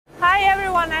Hi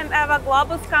everyone, I'm Eva,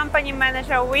 GLOBUS company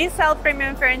manager. We sell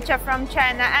premium furniture from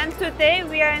China, and today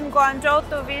we are in Guangzhou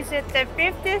to visit the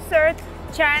 53rd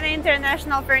China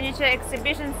International Furniture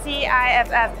Exhibition,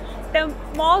 CIFF, the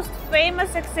most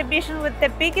famous exhibition with the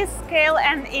biggest scale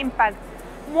and impact.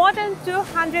 More than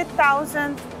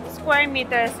 200,000 square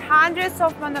meters, hundreds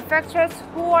of manufacturers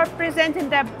who are presenting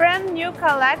their brand new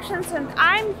collections, and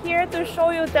I'm here to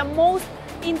show you the most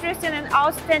interesting and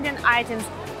outstanding items.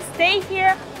 Stay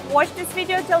here, watch this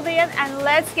video till the end, and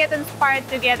let's get inspired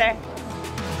together.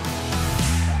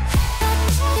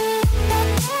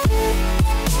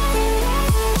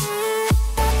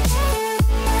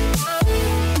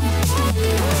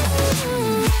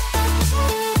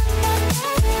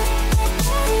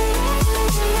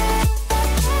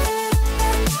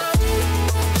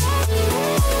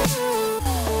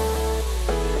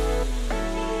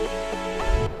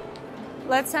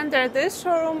 Let's enter this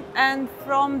showroom, and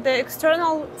from the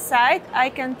external side I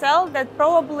can tell that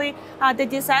probably the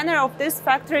designer of this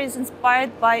factory is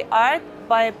inspired by art,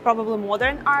 by probably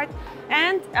modern art.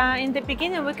 And in the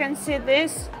beginning we can see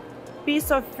this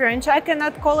piece of furniture. I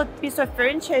cannot call it piece of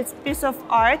furniture, it's piece of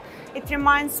art. It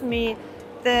reminds me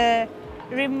the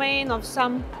remain of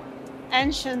some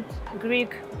ancient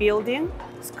Greek building,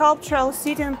 sculptural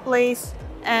sitting place,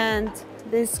 and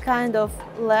this kind of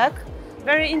leg.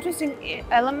 Very interesting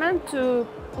element to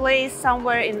place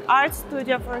somewhere in art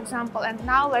studio, for example. And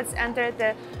now let's enter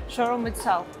the showroom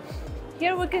itself.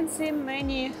 Here we can see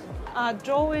many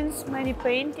drawings, many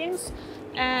paintings,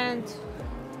 and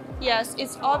yes,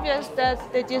 it's obvious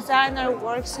that the designer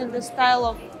works in the style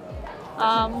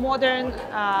of modern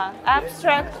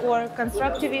abstract or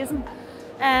constructivism.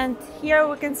 And here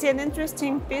we can see an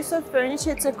interesting piece of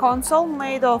furniture. It's a console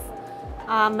made of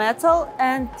metal,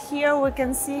 and here we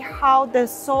can see how the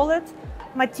solid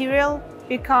material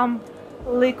become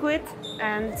liquid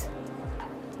and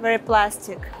very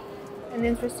plastic. An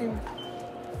interesting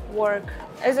work.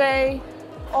 As I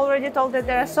already told, that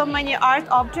there are so many art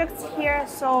objects here,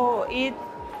 so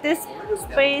this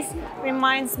space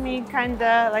reminds me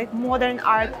kinda like modern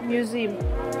art museum.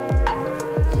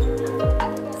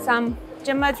 Some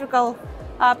geometrical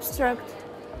abstract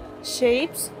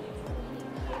shapes.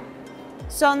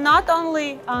 So not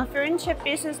only furniture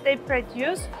pieces they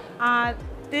produce,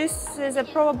 this is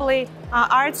probably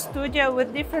art studio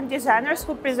with different designers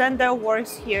who present their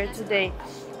works here today.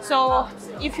 So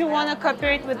if you want to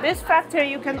cooperate with this factory,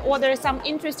 you can order some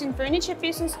interesting furniture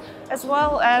pieces as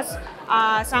well as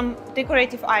some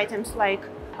decorative items like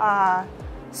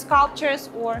sculptures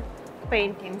or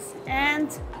paintings. And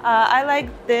I like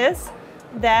this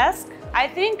desk. I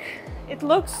think it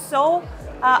looks so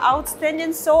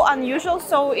outstanding, so unusual,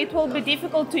 so it will be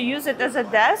difficult to use it as a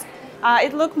desk.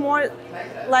 It looks more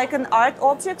like an art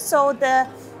object. So the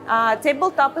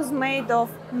tabletop is made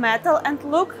of metal, and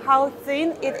look how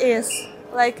thin it is.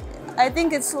 Like, I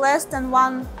think it's less than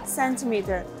 1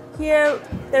 centimeter. Here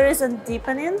there is a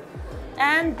deepening,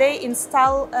 and they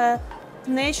install a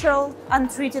natural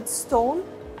untreated stone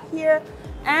here,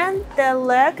 and the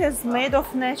leg is made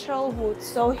of natural wood.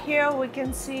 So here we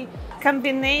can see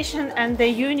combination and the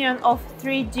union of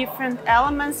 3 different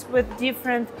elements with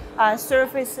different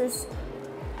surfaces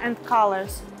and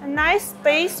colors. A nice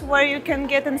space where you can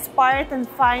get inspired and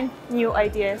find new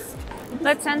ideas.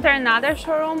 Let's enter another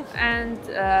showroom, and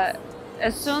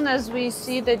as soon as we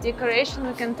see the decoration,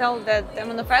 we can tell that the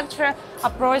manufacturer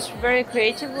approached very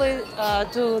creatively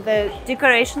to the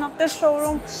decoration of the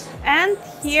showroom. And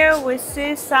here we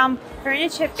see some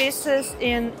furniture pieces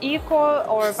in eco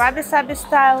or wabi-sabi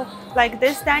style, like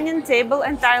this dining table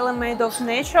entirely made of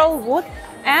natural wood,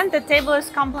 and the table is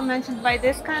complemented by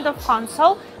this kind of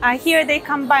console. Here they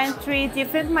combine 3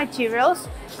 different materials,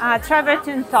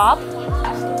 travertine top,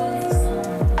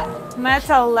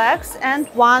 metal legs, and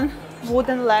 1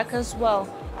 wooden leg as well.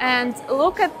 And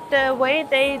look at the way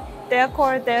they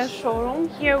decor their showroom.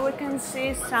 Here we can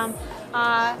see some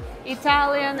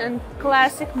Italian and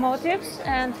classic motifs,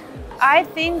 and I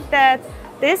think that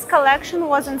this collection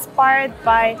was inspired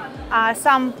by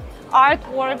some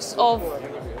artworks of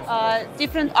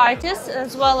different artists,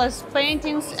 as well as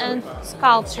paintings and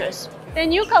sculptures. The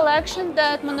new collection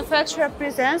that manufacturer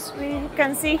presents, we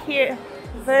can see here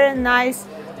very nice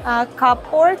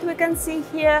cupboard. We can see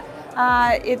here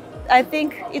I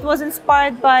think it was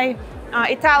inspired by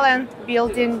Italian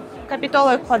building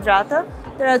Capitolo Quadrato.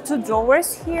 There are 2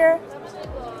 drawers here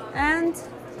and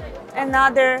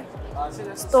another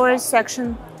storage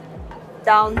section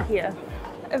down here.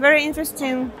 A very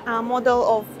interesting model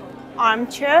of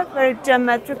armchair, very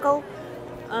geometrical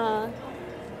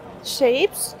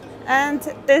shapes. And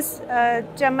this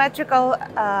geometrical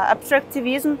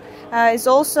abstractivism is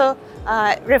also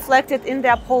reflected in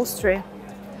the upholstery.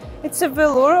 It's a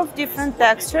velour of different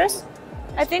textures.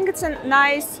 I think it's a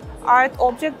nice art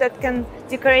object that can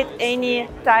decorate any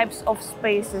types of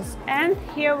spaces. And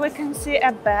here we can see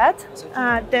a bed.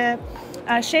 The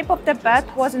shape of the bed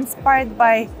was inspired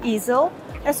by easel,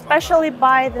 especially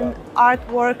by the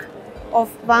artwork of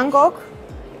Van Gogh.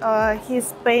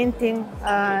 His painting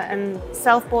and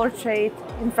self-portrait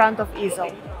in front of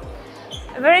easel.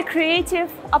 A very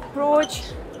creative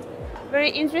approach,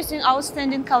 very interesting,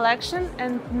 outstanding collection.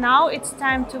 And now it's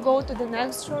time to go to the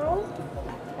next showroom.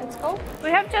 Let's go.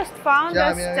 We have just found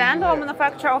a stand or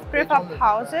manufacturer of prefab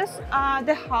houses.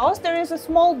 The house, there is a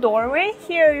small doorway.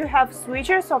 Here you have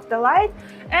switchers of the light,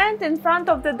 and in front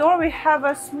of the door we have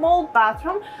a small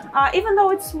bathroom. Even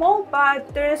though it's small,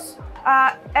 but there is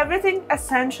everything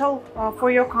essential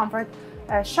for your comfort.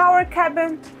 A shower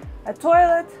cabin, a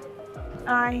toilet.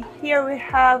 Here we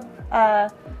have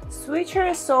a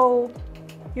switcher so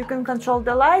you can control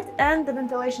the light and the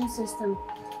ventilation system.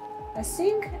 A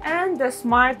sink and a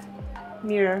smart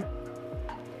mirror.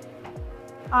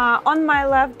 On my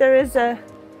left there is a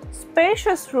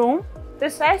spacious room. The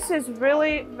size is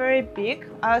really very big,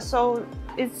 so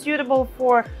it's suitable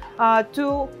for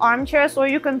 2 armchairs, or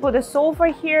you can put a sofa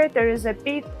here. There is a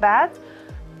big bed,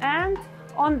 and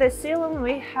on the ceiling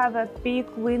we have a big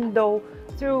window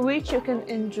through which you can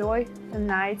enjoy the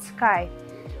night sky.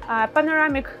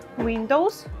 Panoramic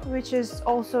windows, which is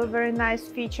also a very nice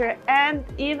feature, and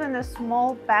even a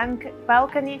small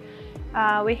balcony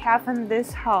we have in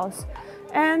this house.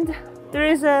 And there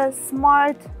is a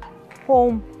smart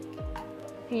home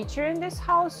feature in this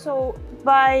house, so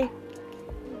by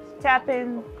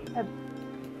tapping a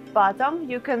button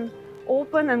you can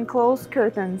open and close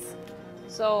curtains.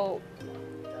 So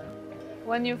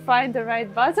when you find the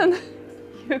right button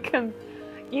you can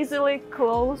easily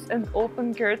close and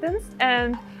open curtains.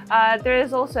 And there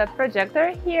is also a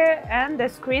projector here and a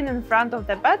screen in front of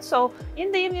the bed, so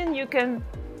in the evening you can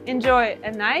enjoy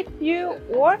a night view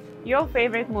or your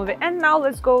favorite movie. And now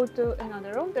let's go to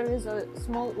another room. There is a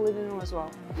small living room as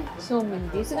well. So many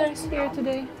visitors here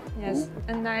today. Yes,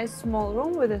 a nice small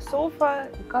room with a sofa,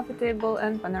 a coffee table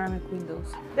and panoramic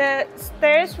windows. The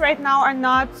stairs right now are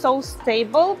not so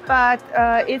stable, but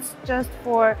it's just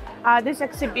for this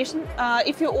exhibition.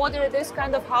 If you order this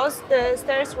kind of house, the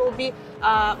stairs will be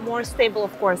more stable,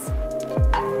 of course.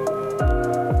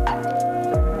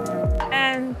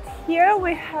 And here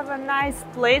we have a nice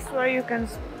place where you can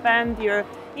spend your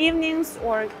evenings,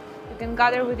 or you can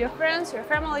gather with your friends, your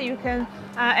family. You can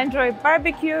enjoy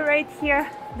barbecue right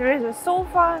here. There is a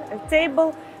sofa, a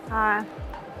table.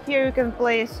 Here you can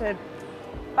place a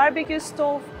barbecue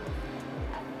stove.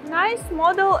 Nice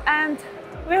model, and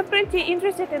we're pretty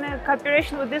interested in a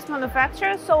cooperation with this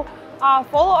manufacturer. So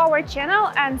follow our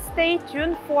channel and stay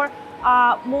tuned for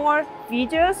more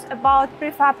videos about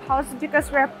prefab houses,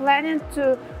 because we are planning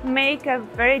to make a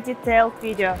very detailed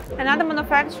video. Another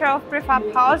manufacturer of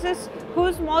prefab houses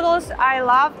whose models I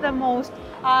love the most.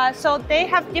 So they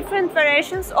have different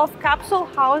variations of capsule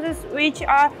houses which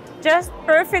are just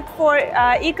perfect for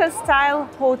eco-style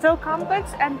hotel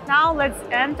complex. And now let's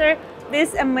enter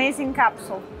this amazing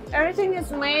capsule. Everything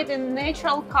is made in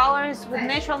natural colors with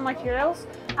natural materials.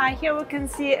 Here we can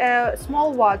see a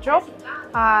small wardrobe,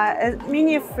 a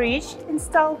mini fridge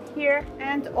installed here,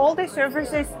 and all the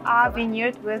surfaces are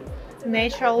veneered with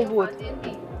natural wood.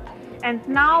 And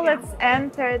now let's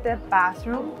enter the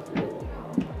bathroom.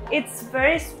 It's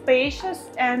very spacious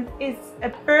and it's a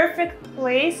perfect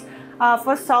place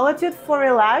for solitude, for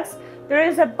relax. There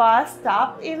is a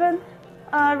bathtub even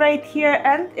right here,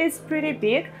 and it's pretty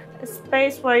big. A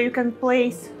space where you can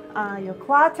place your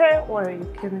clutter, or you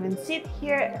can even sit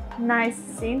here. Nice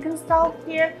sink installed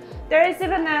here. There is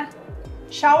even a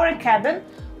shower cabin,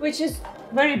 which is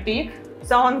very big.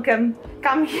 Someone can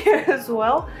come here as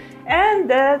well. And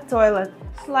the toilet.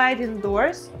 Sliding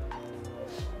doors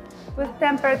with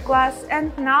tempered glass.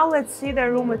 And now let's see the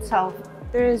room itself.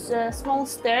 There is a small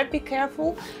stair, be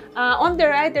careful. On the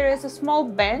right there is a small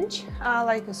bench,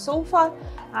 like a sofa,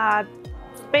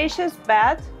 spacious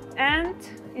bed, and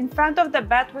in front of the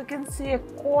bed we can see a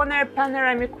corner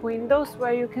panoramic windows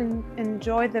where you can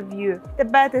enjoy the view. The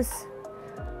bed is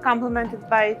complemented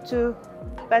by 2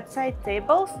 bedside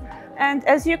tables, and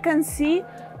as you can see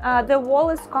the wall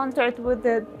is contoured with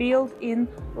the built-in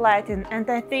lighting, and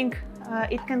I think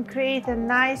it can create a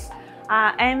nice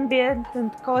ambient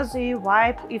and cozy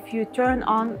vibe if you turn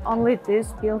on only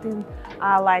this built-in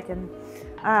lighting.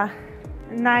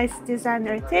 Nice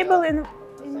designer table in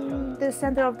the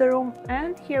center of the room.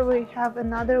 And here we have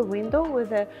another window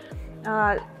with a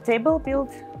table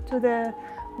built to the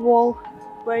wall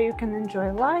where you can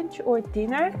enjoy lunch or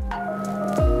dinner.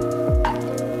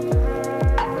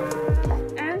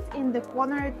 And in the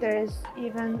corner there is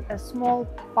even a small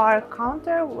bar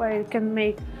counter where you can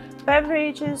make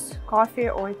beverages, coffee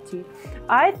or tea.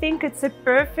 I think it's a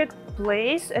perfect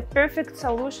place, a perfect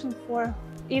solution for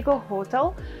Eco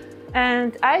Hotel,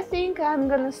 and I think I'm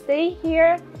gonna stay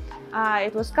here.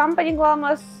 It was Company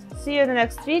GLOBUS. See you in the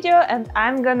next video, and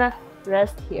I'm gonna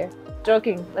rest here.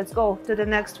 Joking, let's go to the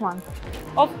next one.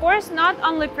 Of course, not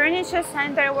only furniture,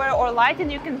 sanitary ware or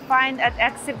lighting you can find at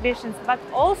exhibitions, but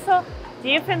also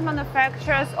different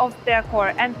manufacturers of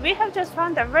decor. And we have just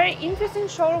found a very interesting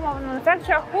showroom of a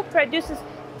manufacturer who produces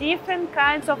different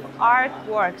kinds of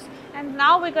artworks. And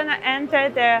now we're gonna enter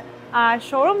the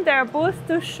showroom, their booth,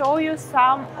 to show you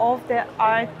some of the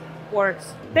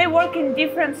artworks. They work in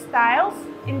different styles,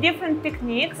 in different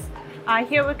techniques.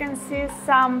 Here we can see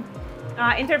some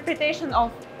interpretation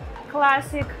of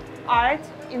classic art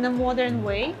in a modern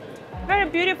way. Very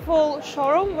beautiful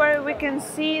showroom where we can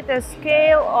see the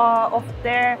scale of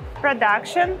their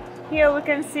production. Here we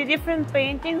can see different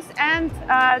paintings, and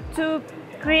to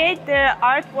create the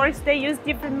artworks they use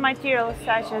different materials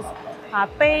such as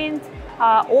paint,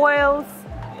 oils,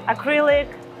 acrylic,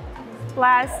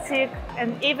 plastic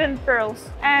and even pearls.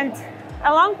 And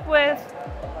along with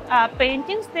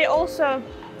paintings, they also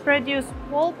produce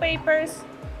wallpapers,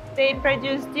 they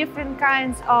produce different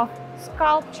kinds of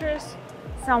sculptures,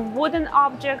 some wooden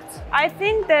objects. I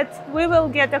think that we will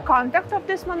get a contact of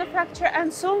this manufacturer,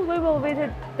 and soon we will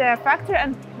visit their factory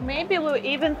and maybe we'll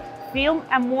even film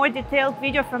a more detailed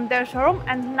video from their showroom.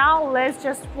 And now let's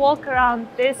just walk around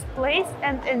this place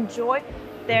and enjoy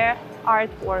their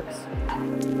artworks.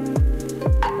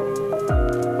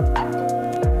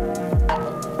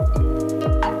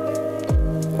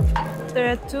 There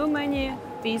are too many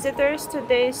visitors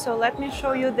today, so let me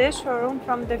show you this showroom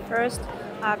from the first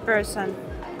person.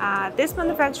 This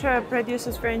manufacturer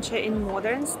produces furniture in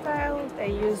modern style.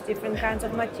 They use different kinds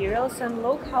of materials, and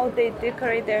look how they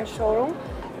decorate their showroom.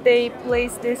 They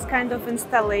place this kind of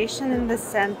installation in the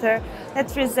center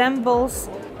that resembles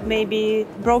maybe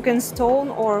broken stone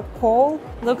or coal.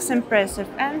 Looks impressive.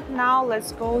 And now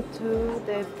let's go to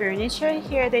the furniture.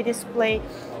 Here they display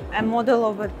a model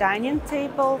of a dining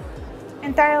table,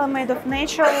 entirely made of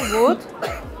natural wood.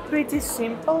 Pretty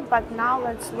simple, but now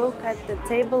let's look at the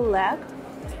table leg.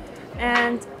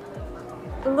 And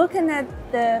looking at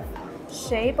the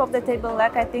shape of the table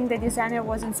leg, I think the designer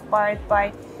was inspired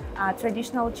by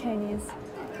traditional Chinese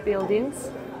buildings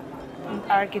and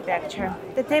architecture.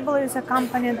 The table is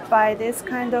accompanied by this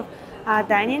kind of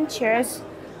dining chairs.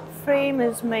 Frame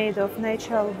is made of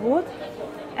natural wood,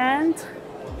 and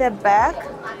the back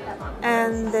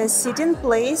and the sitting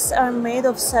place are made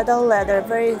of saddle leather,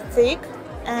 very thick,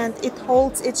 and it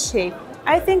holds its shape.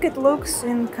 I think it looks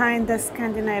in kind of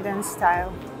Scandinavian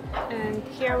style. And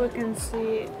here we can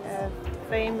see a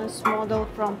famous model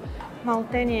from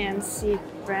Maltenian seed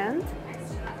brand.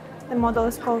 The model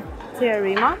is called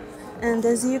Theorema, and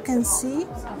as you can see,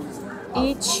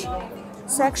 each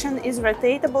section is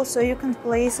rotatable, so you can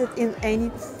place it in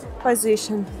any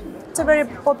position. It's a very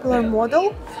popular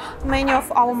model. Many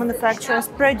of our manufacturers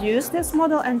produce this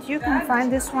model, and you can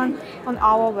find this one on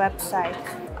our website.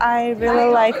 I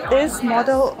really like this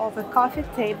model of a coffee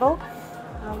table.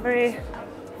 Very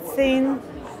thin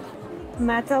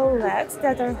metal legs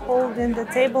that are holding the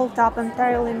tabletop,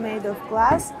 entirely made of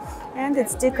glass, and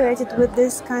it's decorated with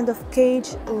this kind of cage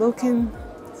looking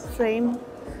frame,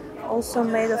 also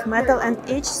made of metal, and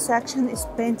each section is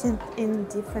painted in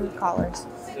different colors.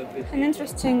 An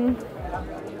interesting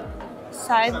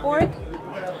sideboard,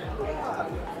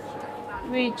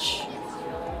 which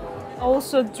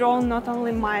also drawn not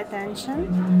only my attention,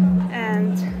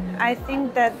 and I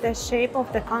think that the shape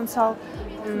of the console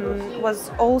was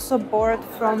also borrowed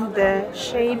from the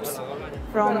shapes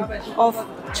of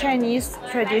Chinese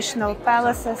traditional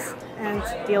palaces and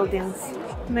buildings,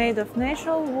 made of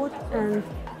natural wood, and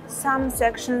some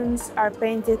sections are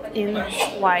painted in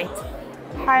white.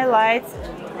 Highlight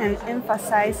and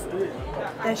emphasize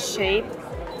the shape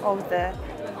of the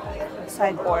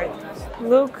sideboard.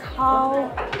 Look how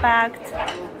packed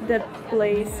the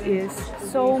place is.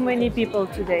 So many people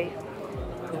today.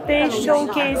 They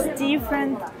showcase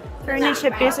different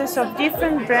furniture pieces of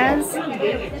different brands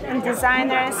and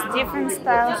designers, different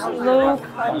styles. Look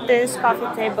at this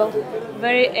coffee table,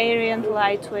 very airy and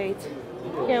lightweight.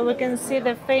 Here we can see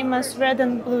the famous red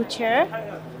and blue chair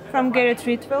from Gerrit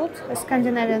Rietveld, a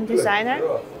Scandinavian designer.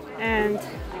 And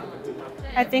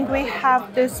I think we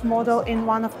have this model in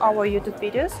one of our YouTube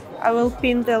videos. I will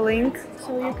pin the link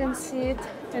so you can see it.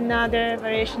 Another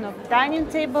variation of dining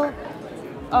table,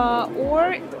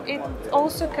 or it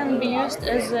also can be used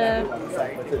as a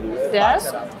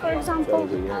desk, for example,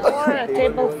 or a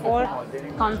table for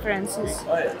conferences.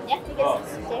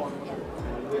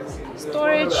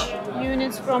 Storage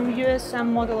units from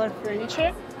USM Modular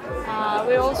Furniture.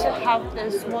 We also have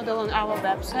this model on our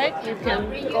website. You can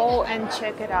go and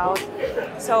check it out.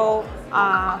 So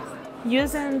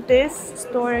using these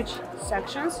storage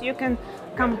sections, you can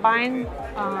combine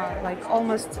like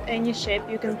almost any shape.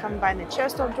 You can combine a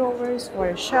chest of drawers or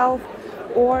a shelf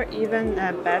or even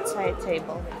a bedside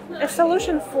table. A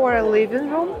solution for a living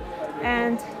room,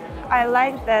 and I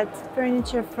like that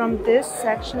furniture from this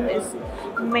section is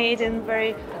made in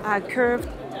very curved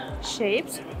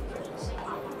shapes.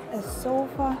 A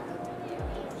sofa,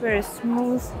 very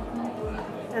smooth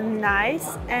and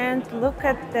nice. And look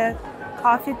at the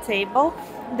coffee table.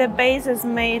 The base is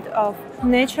made of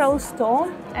natural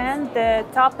stone and the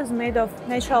top is made of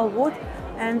natural wood,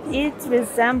 and it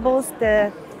resembles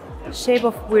the shape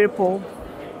of whirlpool,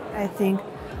 I think.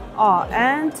 Oh,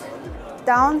 and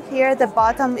down here the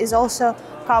bottom is also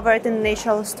covered in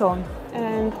natural stone.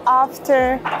 And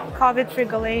after COVID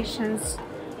regulations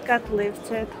got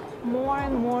lifted, more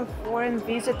and more foreign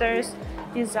visitors,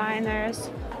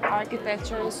 designers,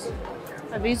 architects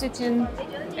are visiting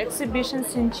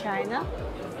exhibitions in China.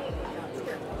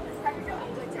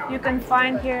 You can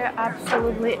find here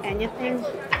absolutely anything,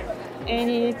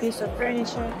 any piece of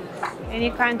furniture, any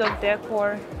kind of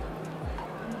decor,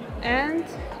 and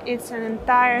it's an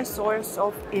entire source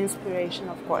of inspiration,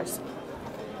 of course.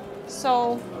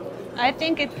 So I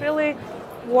think it really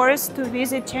worth to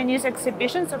visit Chinese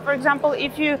exhibitions. So for example,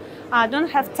 if you don't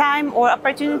have time or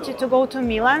opportunity to go to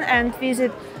Milan and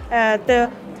visit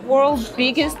the world's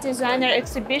biggest designer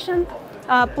exhibition,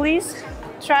 please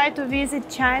try to visit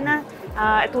China,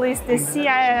 at least the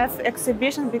CIF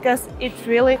exhibition, because it's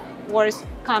really worth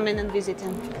coming and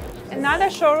visiting. Another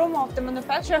showroom of the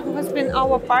manufacturer who has been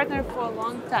our partner for a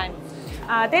long time.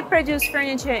 They produce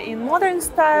furniture in modern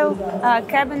style,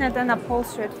 cabinet and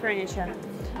upholstered furniture.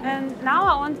 And now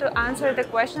I want to answer the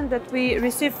question that we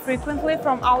receive frequently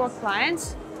from our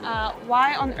clients.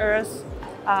 Why on earth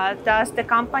does the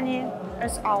company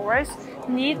as ours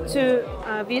need to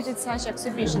visit such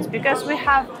exhibitions? Because we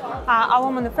have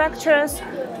our manufacturers,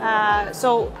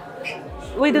 so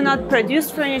we do not produce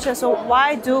furniture, so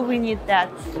why do we need that?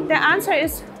 The answer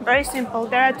is very simple.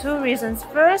 There are two reasons.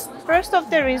 First of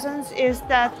the reasons is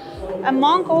that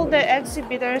among all the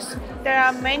exhibitors, there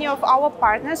are many of our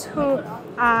partners who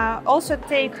also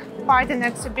take part in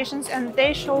exhibitions, and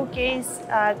they showcase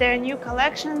their new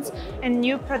collections and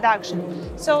new production.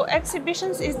 So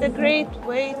exhibitions is the great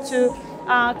way to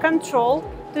control,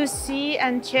 to see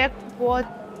and check what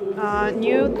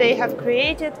new they have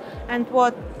created and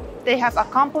what they have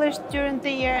accomplished during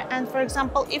the year. And for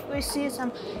example, if we see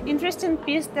some interesting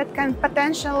piece that can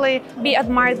potentially be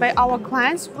admired by our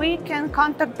clients, we can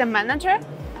contact the manager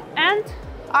and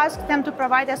ask them to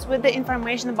provide us with the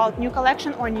information about new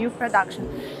collection or new production.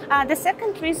 The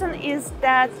second reason is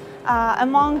that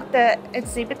among the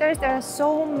exhibitors, there are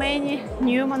so many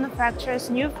new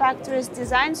manufacturers, new factories,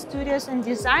 design studios and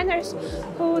designers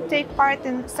who take part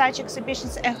in such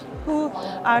exhibitions and who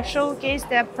showcase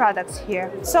their products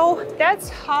here. So that's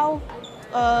how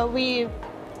we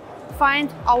find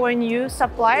our new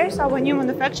suppliers, our new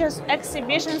manufacturers.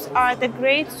 Exhibitions are the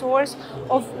great source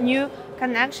of new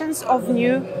connections, of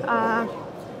new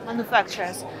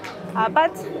manufacturers.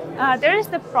 But there is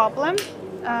the problem.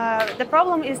 The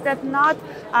problem is that not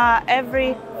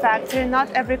every factory, not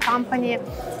every company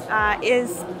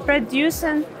is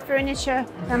producing furniture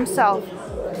themselves.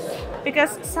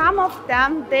 Because some of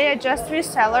them, they are just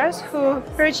resellers who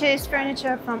purchase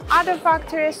furniture from other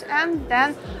factories and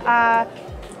then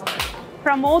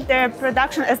promote their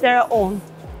production as their own.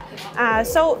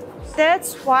 So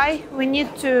that's why we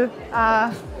need to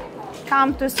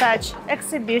come to such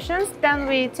exhibitions. Then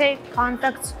we take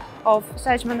contacts of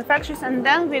such manufacturers, and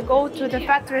then we go to the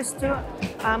factories to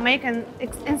make an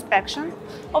inspection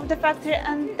of the factory,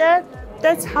 and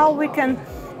that's how we can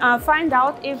find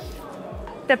out if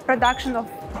the production of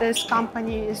this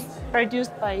company is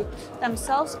produced by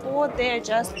themselves or they're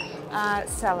just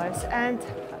sellers. And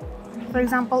for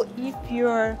example, if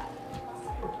you're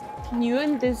new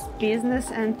in this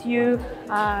business and you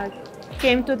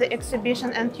came to the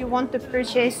exhibition and you want to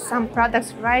purchase some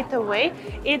products right away,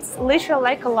 it's literally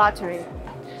like a lottery.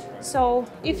 So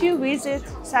if you visit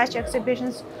such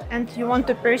exhibitions and you want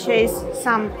to purchase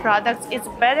some products, it's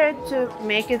better to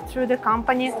make it through the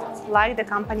company, like the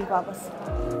company GLOBUS.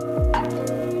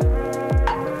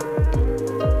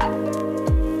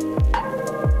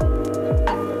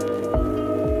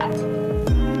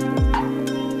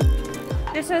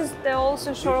 This is the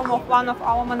also showroom of one of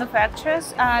our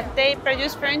manufacturers. They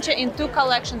produce furniture in two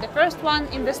collections. The first one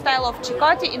in the style of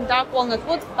Chic in dark walnut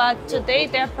wood, but today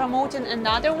they're promoting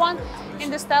another one in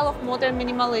the style of modern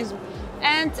minimalism.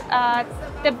 And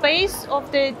the base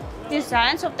of the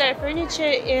designs of their furniture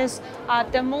is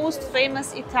the most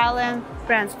famous Italian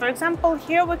brands. For example,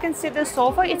 here we can see the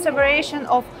sofa. It's a variation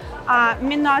of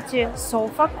Minotti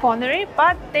sofa, cornery,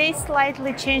 but they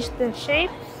slightly changed the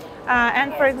shape.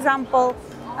 And for example,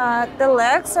 the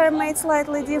legs are made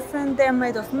slightly different. They're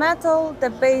made of metal. The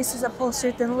base is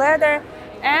upholstered in leather.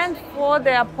 And for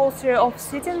the upholstery of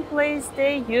sitting place,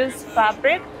 they use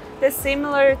fabric that's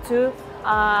similar to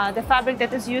the fabric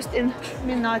that is used in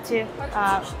Minotti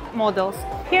models.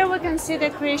 Here we can see the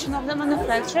creation of the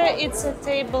manufacturer. It's a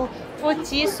table for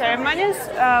tea ceremonies,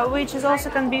 which is also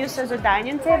can be used as a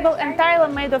dining table,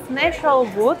 entirely made of natural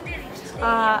wood.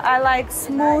 I like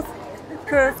smooth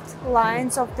curved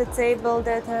lines of the table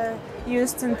that are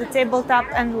used in the tabletop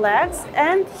and legs.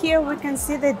 And here we can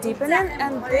see the deepening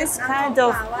and this kind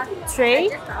of tray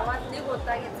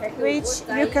which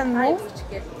you can move.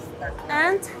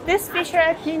 And this feature,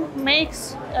 I think,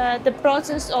 makes the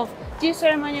process of tea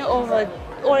ceremony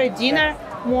or a dinner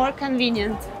more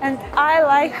convenient. And I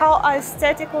like how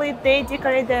aesthetically they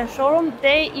decorate their showroom.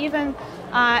 They even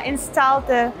installed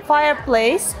the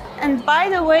fireplace. And by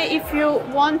the way, if you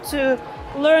want to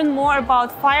learn more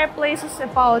about fireplaces,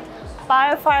 about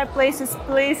bio-fireplaces,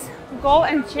 please go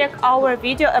and check our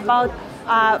video about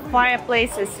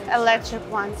fireplaces, electric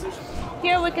ones.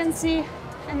 Here we can see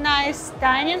a nice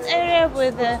dining area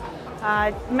with a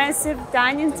massive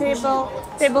dining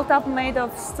tabletop made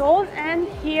of stone, and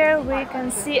here we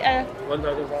can see a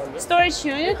storage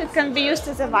unit. It can be used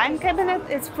as a wine cabinet.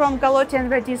 It's from Galotti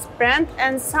and Radis brand,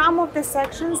 and some of the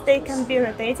sections they can be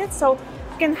rotated, so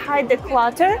you can hide the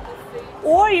clutter,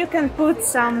 or you can put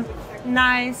some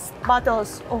nice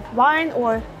bottles of wine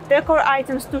or decor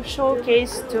items to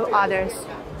showcase to others.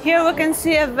 Here we can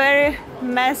see a very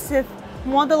massive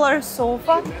modular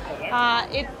sofa.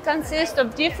 It consists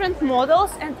of different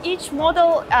models, and each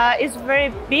model is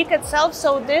very big itself,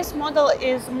 so this model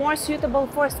is more suitable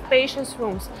for spacious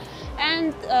rooms.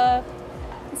 And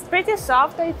it's pretty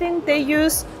soft. I think they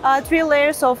use 3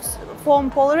 layers of foam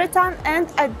polyurethane, and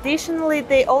additionally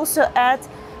they also add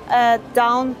a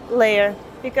down layer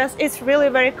because it's really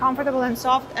very comfortable and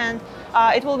soft, and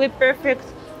it will be perfect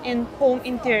in home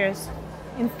interiors,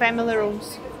 in family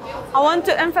rooms. I want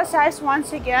to emphasize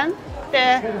once again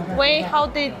the way how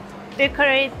they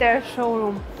decorate their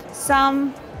showroom.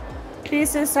 Some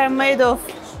pieces are made of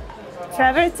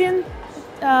travertine.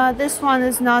 This one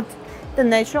is not the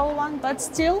natural one, but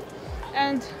still.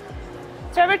 And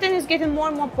travertine is getting more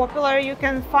and more popular. You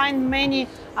can find many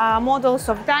models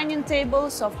of dining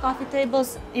tables, of coffee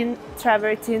tables in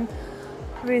travertine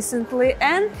recently.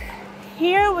 And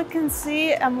here we can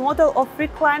see a model of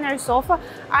recliner sofa.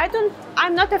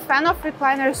 I'm not a fan of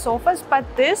recliner sofas, but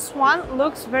this one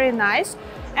looks very nice,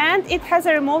 and it has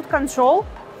a remote control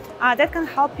that can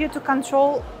help you to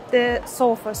control the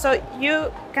sofa. So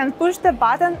you can push the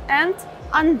button and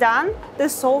undone the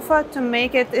sofa to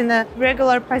make it in a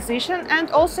regular position, and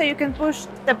also you can push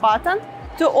the button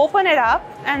to open it up,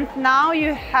 and now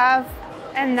you have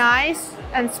a nice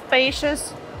and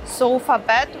spacious sofa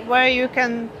bed where you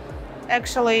can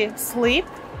actually sleep,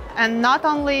 and not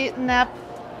only nap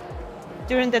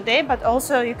during the day, but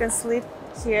also you can sleep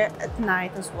here at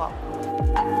night as well.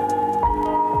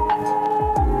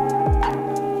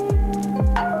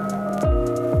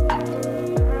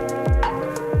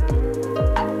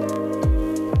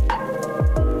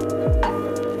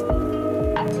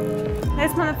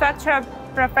 This manufacturer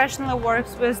professionally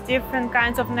works with different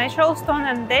kinds of natural stone,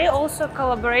 and they also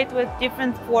collaborate with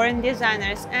different foreign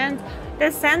designers. And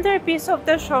the centerpiece of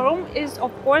the showroom is,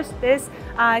 of course, this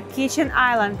kitchen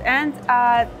island. And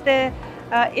the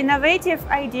innovative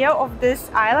idea of this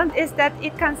island is that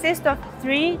it consists of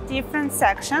 3 different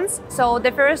sections. So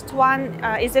the first one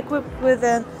is equipped with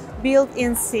a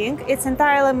built-in sink. It's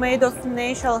entirely made of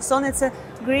natural stone. It's a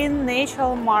green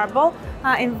natural marble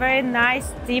in very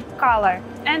nice deep color.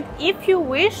 And if you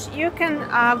wish, you can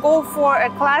go for a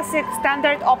classic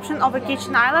standard option of a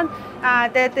kitchen island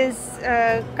that is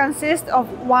consists of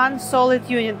 1 solid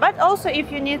unit. But also,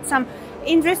 if you need some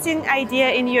interesting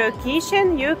idea in your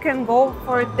kitchen, you can go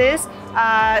for this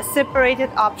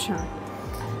separated option.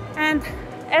 And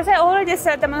as I already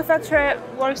said, the manufacturer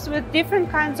works with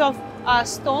different kinds of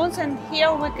stones, and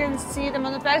here we can see the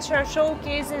manufacturer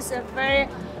showcases a very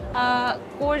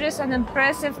gorgeous and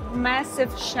impressive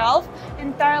massive shelf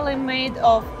entirely made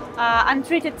of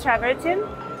untreated travertine.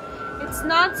 It's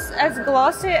not as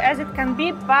glossy as it can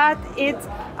be, but it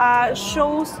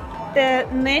shows the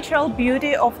natural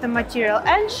beauty of the material,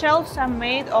 and shelves are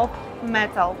made of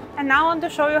metal. And now I want to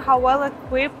show you how well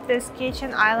equipped this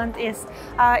kitchen island is.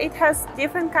 It has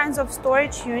different kinds of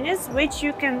storage units which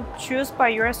you can choose by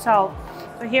yourself.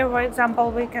 So here, for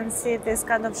example, we can see this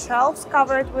kind of shelves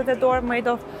covered with a door made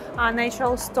of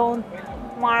natural stone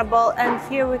marble, and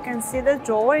here we can see the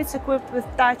drawer. It's equipped with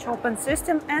touch open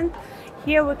system, and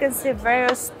here we can see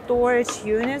various storage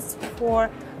units for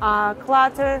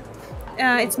clutter.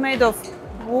 It's made of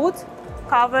wood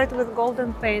covered with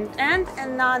golden paint. And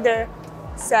another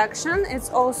section, it's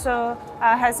also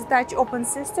has a touch open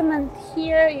system, and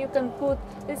here you can put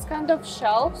this kind of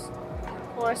shelves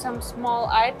for some small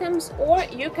items, or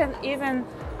you can even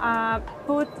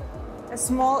put a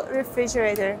small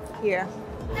refrigerator here.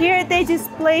 Here they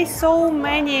display so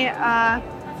many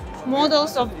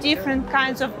models of different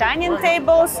kinds of dining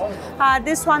tables.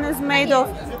 This one is made of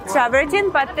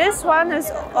travertine, but this one is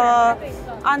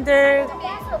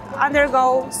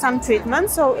undergo some treatment,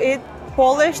 so it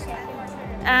polished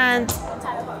and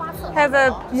have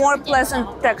a more pleasant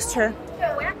texture.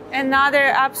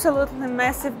 Another absolutely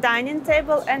massive dining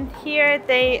table, and here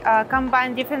they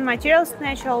combine different materials,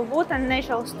 natural wood and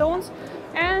natural stones,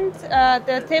 and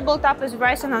the tabletop is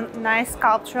resting on nice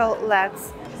sculptural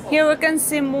legs. Here we can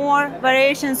see more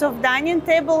variations of dining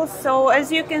tables, so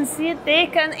as you can see, they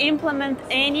can implement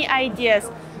any ideas.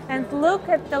 And look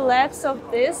at the legs of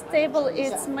this table.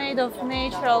 It's made of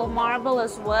natural marble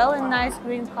as well, in nice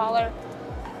green color.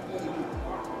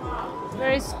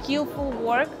 Very skillful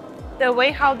work, the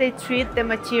way how they treat the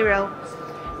material.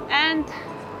 And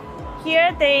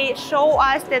here they show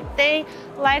us that they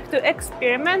like to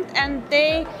experiment, and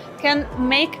they can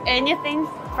make anything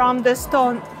from the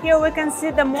stone. Here we can see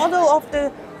the model of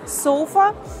the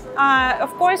sofa. Of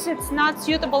course, it's not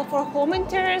suitable for home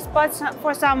interiors, but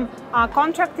for some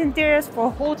contract interiors for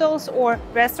hotels or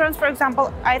restaurants, for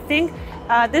example, I think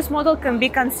this model can be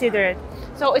considered.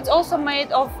 So it's also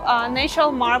made of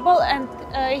natural marble, and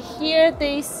here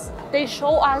they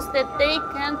show us that they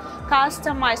can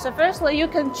customize. So firstly, you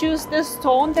can choose the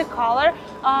stone, the color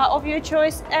of your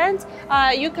choice, and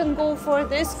you can go for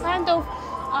this kind of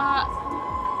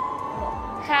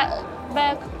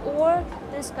back or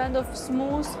this kind of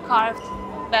smooth carved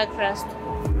backrest.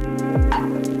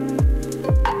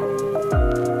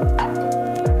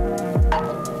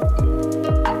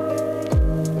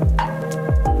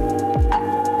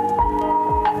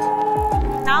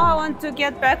 Now I want to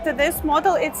get back to this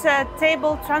model. It's a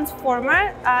table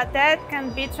transformer that can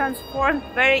be transformed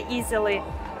very easily.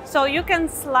 So you can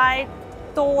slide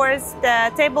towards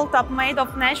the tabletop made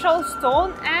of natural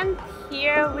stone, and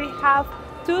here we have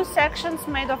two sections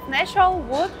made of natural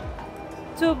wood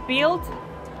to build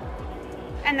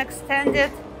an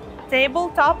extended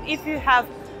tabletop if you have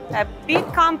a big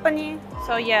company.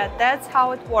 So yeah, that's how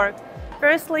it works.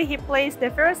 Firstly, he placed the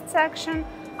first section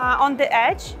on the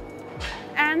edge,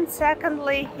 and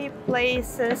secondly, he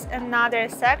places another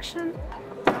section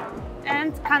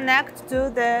and connect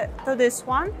to this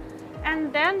one,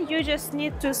 and then you just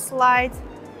need to slide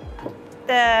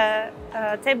the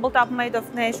tabletop made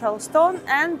of natural stone,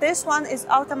 and this one is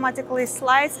automatically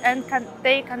slides, and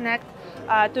they connect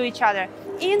to each other.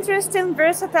 Interesting,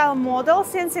 versatile model,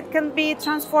 since it can be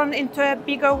transformed into a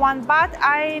bigger one, but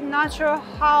I'm not sure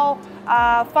how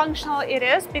functional it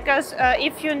is, because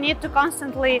if you need to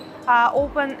constantly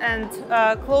open and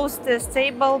close this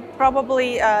table,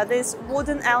 probably these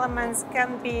wooden elements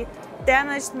can be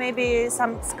damaged, maybe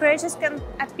some scratches can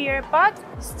appear, but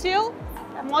still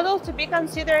a model to be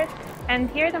considered. And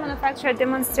here the manufacturer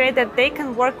demonstrates that they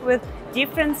can work with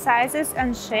different sizes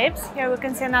and shapes. Here we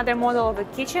can see another model of a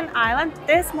kitchen island.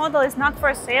 This model is not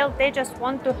for sale, they just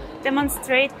want to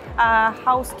demonstrate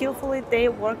how skillfully they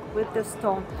work with the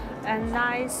stone. A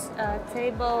nice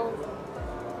table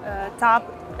top,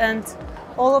 and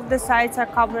all of the sides are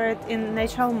covered in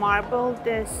natural marble.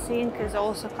 The sink is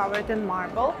also covered in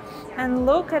marble. And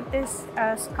look at this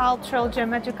sculptural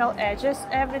geometrical edges.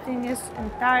 Everything is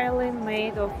entirely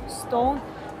made of stone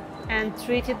and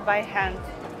treated by hand.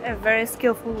 A very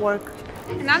skillful work.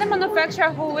 another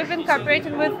manufacturer who we've been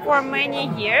cooperating with for many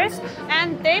years,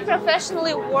 and they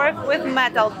professionally work with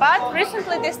metal, but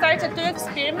recently they started to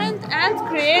experiment and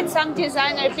create some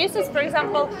designer pieces. For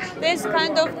example, this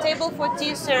kind of table for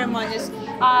tea ceremonies.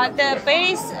 The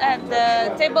base and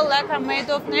the table leg are made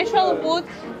of natural wood,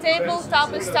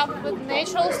 tabletop is topped with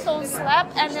natural stone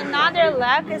slab, and another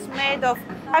leg is made of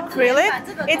acrylic.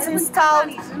 It's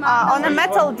installed on a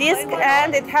metal disc,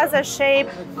 and it has a shape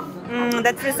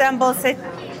that resembles a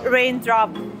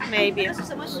raindrop, maybe.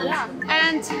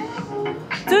 And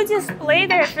to display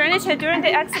their furniture during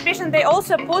the exhibition, they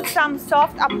also put some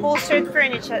soft upholstered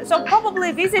furniture. So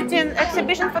probably visiting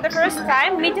exhibition for the first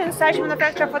time, meeting such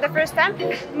manufacturer for the first time,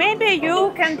 maybe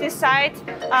you can decide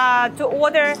to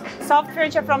order soft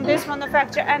furniture from this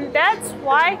manufacturer, and that's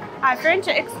why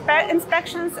furniture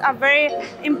inspections are very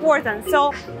important.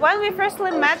 So when we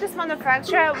firstly met this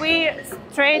manufacturer, we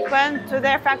straight went to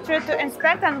their factory to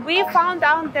inspect, and we found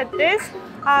out that this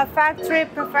factory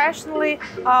professionally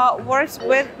works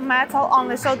with metal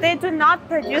only, so they do not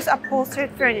produce upholstered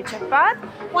furniture. But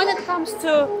when it comes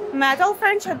to metal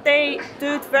furniture, they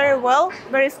do it very well,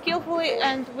 very skillfully,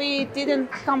 and we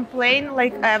didn't complain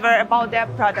like ever about their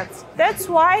products. That's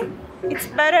why it's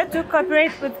better to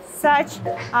cooperate with such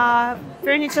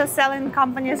furniture selling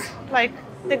companies like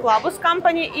the GLOBUS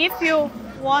company if you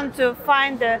want to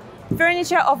find the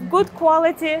furniture of good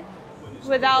quality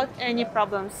without any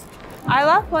problems. I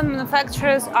love when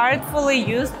manufacturers artfully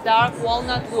use dark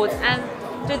walnut wood, and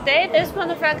today this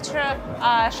manufacturer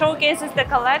showcases the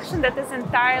collection that is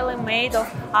entirely made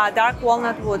of dark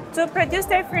walnut wood. To produce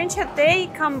their furniture,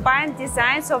 they combine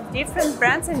designs of different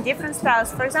brands and different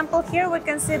styles. For example, here we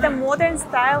can see the modern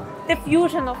style, the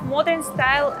fusion of modern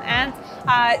style and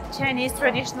Chinese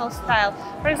traditional style.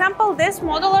 For example, this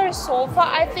modular sofa,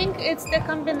 I think it's the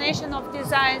combination of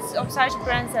designs of such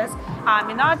brands as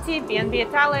Minotti, B&B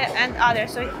Italia and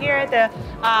others. So here the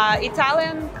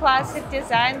Italian classic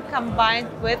design combined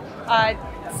with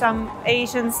some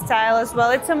Asian style as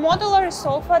well. It's a modular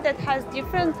sofa that has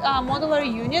different modular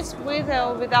units with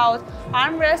or without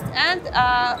armrest, and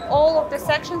all of the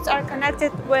sections are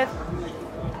connected with,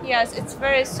 yes, it's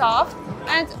very soft,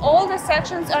 and all the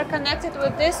sections are connected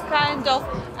with this kind of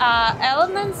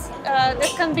elements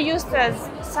that can be used as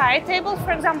side tables.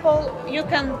 For example, you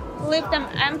can leave them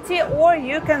empty, or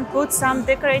you can put some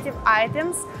decorative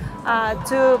items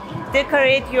to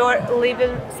decorate your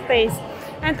living space.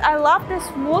 And I love the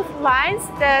smooth lines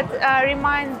that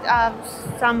remind of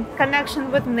some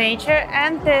connection with nature,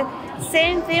 and the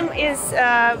same theme is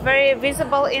very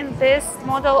visible in this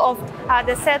model of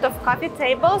the set of coffee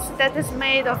tables that is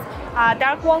made of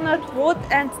dark walnut wood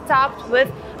and topped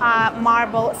with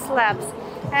marble slabs.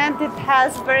 And it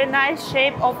has very nice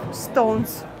shape of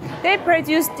stones. They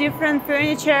produce different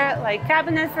furniture like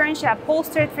cabinet furniture,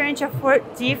 upholstered furniture for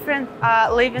different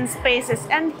living spaces.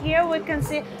 And here we can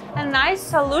see a nice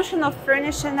solution of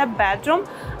furnishing a bedroom.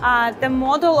 The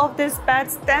model of this bed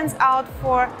stands out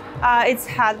for its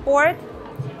headboard.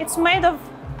 It's made of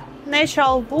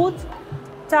natural wood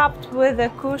topped with a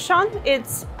cushion.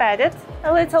 It's padded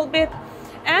a little bit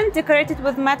and decorated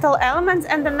with metal elements.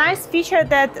 And the nice feature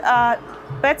that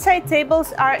bedside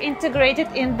tables are integrated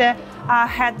in the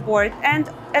headboard. And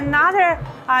another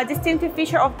distinctive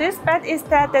feature of this bed is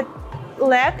that the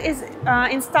leg is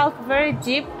installed very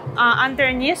deep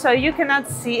underneath, so you cannot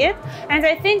see it. And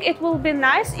I think it will be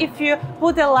nice if you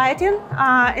put the lighting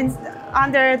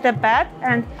under the bed,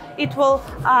 and it will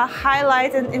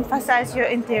highlight and emphasize your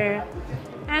interior.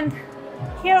 And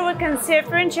here we can see a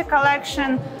furniture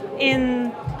collection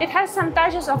it has some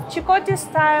touches of Chic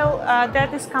style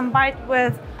that is combined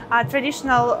with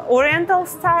traditional Oriental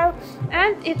style,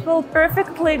 and it will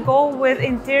perfectly go with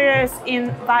interiors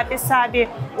in wabi-sabi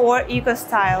or eco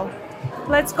style.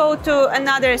 Let's go to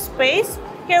another space.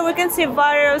 Here we can see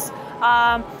various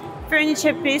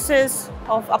furniture pieces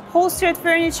of upholstered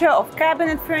furniture, of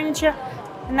cabinet furniture,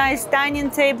 a nice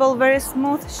dining table, very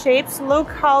smooth shapes. Look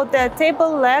how the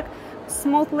table leg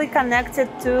smoothly connected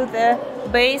to the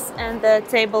base and the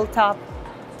tabletop.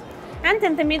 And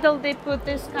in the middle they put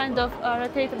this kind of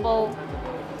rotatable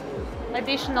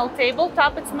additional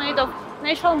tabletop. It's made of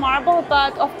natural marble,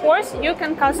 but of course you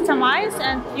can customize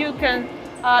and you can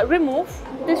remove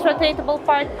this rotatable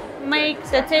part, make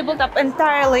the tabletop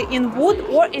entirely in wood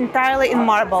or entirely in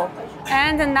marble.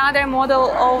 And another model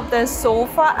of the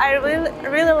sofa, I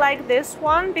really like this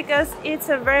one because it's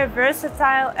a very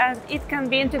versatile and it can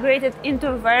be integrated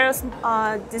into various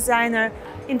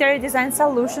interior design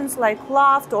solutions like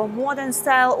loft or modern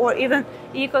style or even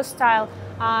eco style,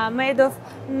 made of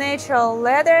natural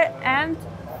leather, and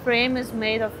frame is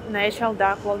made of natural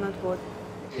dark walnut wood.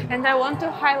 And I want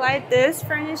to highlight this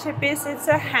furniture piece. It's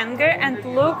a hanger, and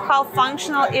look how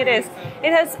functional it is.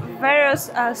 It has various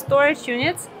storage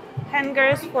units,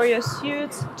 hangers for your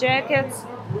suits, jackets.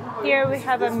 Here we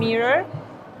have a mirror.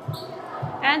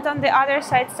 And on the other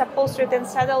side, it's upholstered in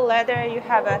saddle leather. You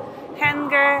have a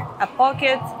hanger, a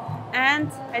pocket,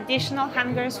 and additional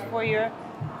hangers for your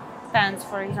pants,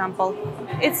 for example.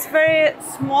 It's very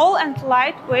small and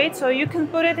lightweight, so you can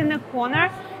put it in a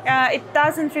corner. It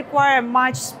doesn't require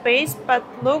much space, but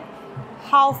look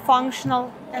how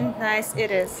functional and nice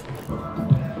it is.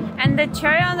 And the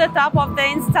cherry on the top of the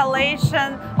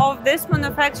installation of this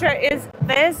manufacturer is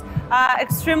this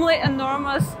extremely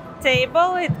enormous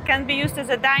table. It can be used as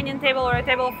a dining table or a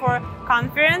table for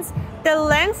conference. The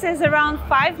length is around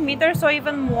 5 meters or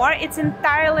even more. It's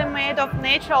entirely made of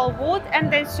natural wood,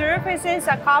 and the surfaces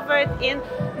are covered in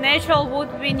natural wood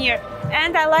veneer.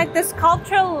 And I like the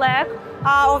sculptural leg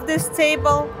of this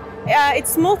table. It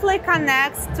smoothly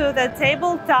connects to the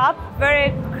tabletop.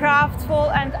 Very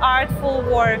craftful and artful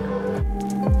work.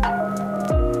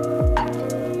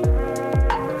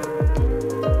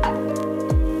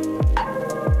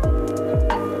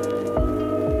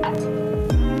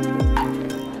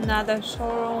 Another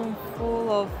showroom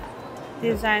full of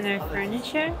designer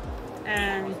furniture,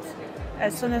 and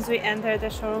as soon as we enter the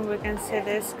showroom we can see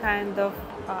this kind of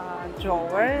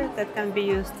drawer that can be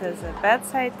used as a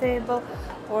bedside table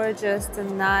or just a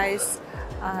nice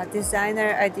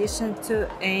designer addition to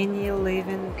any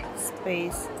living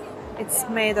space. It's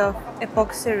made of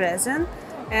epoxy resin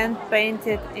and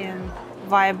painted in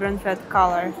vibrant red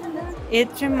color.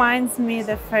 It reminds me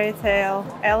the fairy tale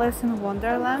Alice in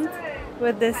Wonderland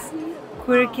with this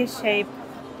quirky shape.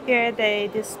 Here they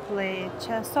display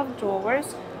chest of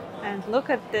drawers, and look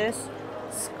at this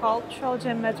sculptural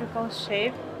geometrical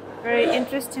shape. Very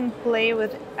interesting play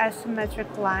with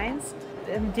asymmetric lines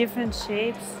in different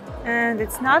shapes. And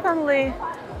it's not only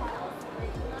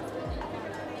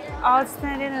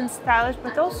outstanding and stylish,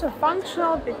 but also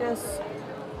functional, because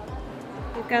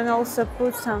you can also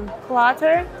put some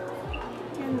clutter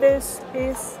in this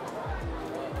piece.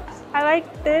 I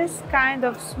like this kind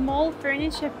of small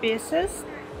furniture pieces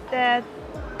that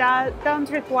don't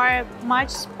require much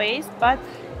space, but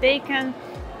they can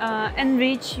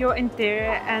enrich your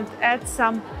interior and add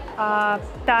some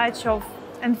touch of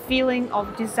and feeling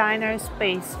of designer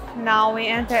space. Now we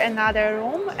enter another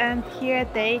room, and here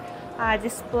they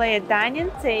display a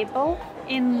dining table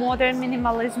in modern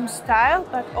minimalism style,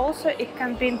 but also it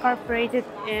can be incorporated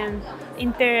in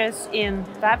interiors in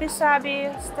wabi-sabi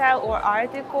style or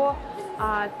art deco.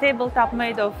 Tabletop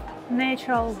made of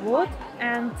natural wood,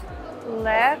 and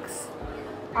legs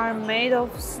are made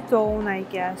of stone, I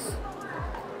guess.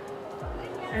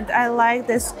 And I like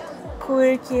this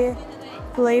quirky,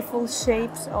 playful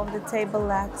shapes of the table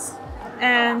legs.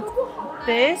 And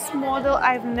this model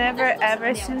I've never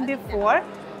ever seen before.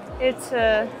 It's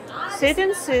a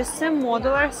seating system,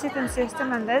 modular seating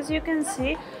system, and as you can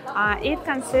see, it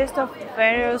consists of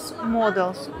various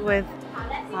models with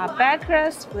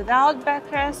backrest, without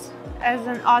backrest, as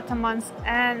in ottomans.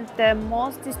 And the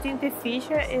most distinctive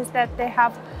feature is that they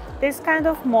have this kind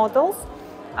of models.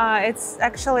 It's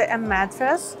actually a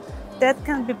mattress that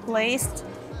can be placed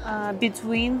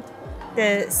between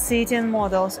the seating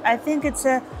models. I think it's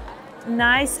a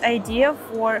nice idea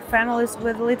for families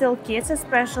with little kids,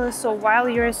 especially. So while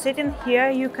you're sitting here,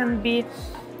 you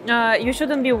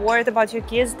shouldn't be worried about your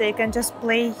kids. They can just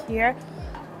play here,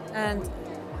 and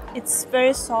it's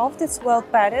very soft. It's well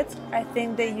padded. I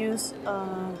think they use,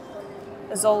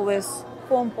 as always,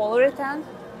 foam polyurethane.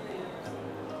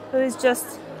 So it's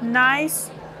just nice,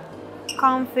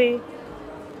 comfy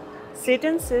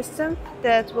seating system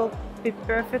that will be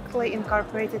perfectly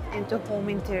incorporated into home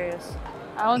interiors.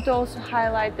 I want to also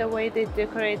highlight the way they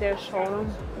decorate their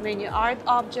showroom. Many art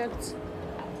objects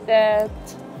that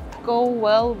go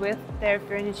well with their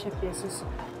furniture pieces.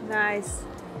 Nice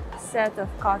set of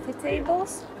coffee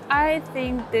tables. I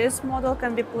think this model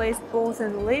can be placed both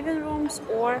in living rooms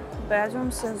or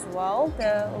bedrooms as well.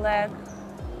 The leg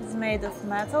is made of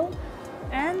metal,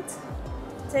 and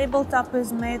tabletop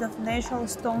is made of natural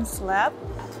stone slab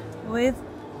with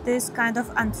this kind of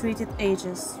untreated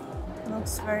edges.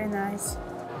 Looks very nice.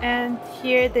 And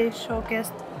here they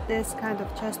showcase this kind of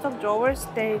chest of drawers.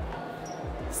 They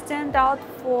stand out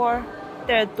for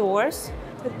their doors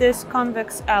with these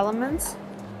convex elements,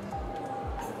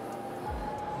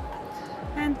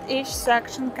 and each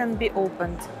section can be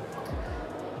opened.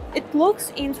 It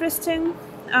looks interesting,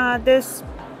 this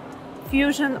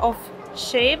fusion of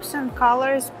shapes and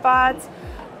colors, but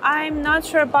I'm not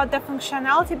sure about the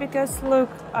functionality, because look,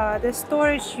 the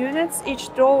storage units,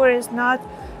 each drawer is not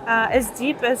as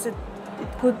deep as it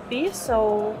could be.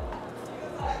 So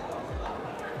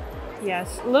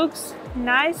yes, looks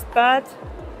nice, but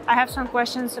I have some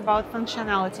questions about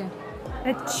functionality.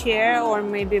 A chair, or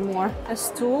maybe more a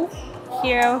stool.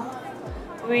 Here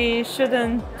we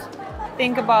shouldn't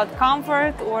think about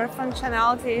comfort or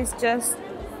functionality. It's just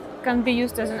can be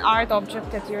used as an art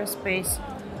object at your space,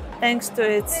 thanks to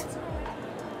its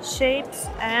shapes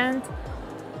and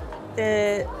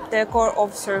the decor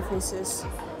of surfaces.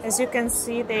 As you can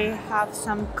see, they have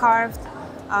some carved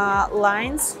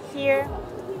lines here.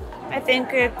 I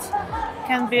think it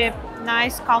can be a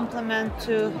nice complement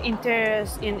to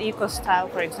interiors in eco style,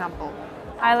 for example.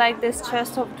 I like this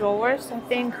chest of drawers. I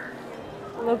think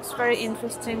it looks very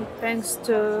interesting thanks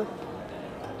to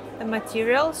the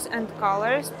materials and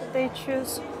colors that they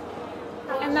choose.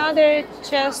 Another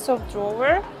chest of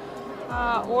drawer,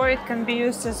 or it can be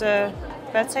used as a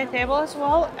bedside table as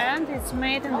well, and it's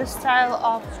made in the style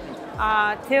of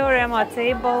Theorema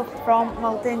table from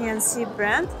Maltenian Sea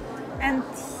brand. And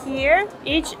here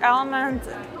each element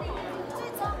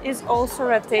is also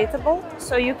rotatable,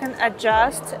 so you can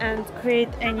adjust and create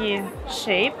any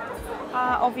shape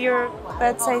of your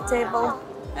bedside table.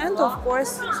 And of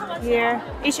course, here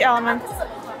each element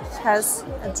has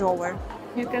a drawer.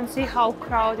 You can see how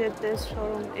crowded this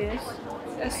showroom is.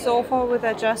 A sofa with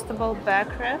adjustable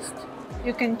backrest.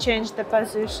 You can change the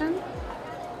position.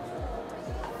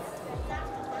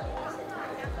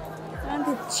 And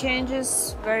it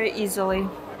changes very easily.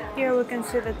 Here we can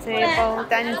see the table,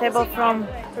 dining table from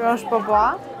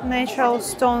Roche-Beaubois, natural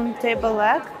stone table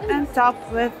leg, and topped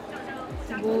with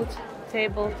wood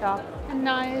tabletop. A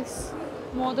nice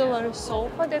modular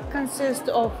sofa that consists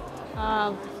of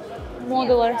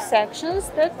modular sections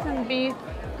that can be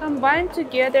combined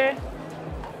together,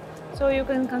 so you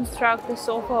can construct a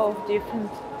sofa of different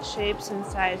shapes and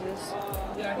sizes.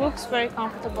 Looks very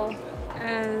comfortable.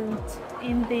 And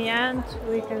in the end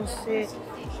we can see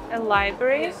a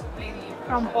library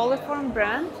from Polyform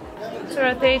brand. It's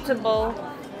a rotatable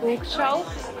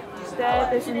bookshelf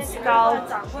that is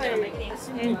installed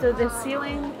into the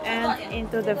ceiling and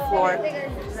into the floor,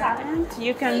 and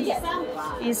you can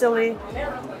easily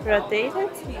rotate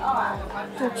it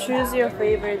to choose your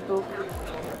favorite book.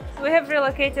 We have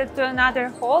relocated to another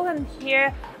hall, and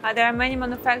here there are many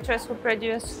manufacturers who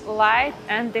produce light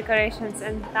and decorations,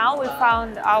 and now we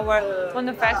found our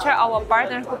manufacturer, our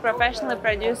partner, who professionally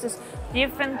produces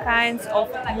different kinds of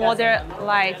modern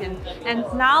lighting. And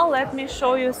now let me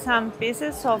show you some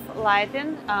pieces of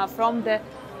lighting from the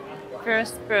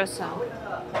first person.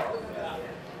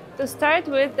 To start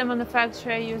with, the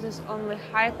manufacturer uses only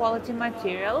high quality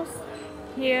materials.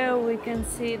 Here we can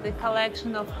see the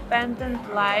collection of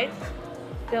pendant lights,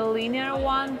 the linear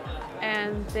one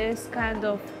and this kind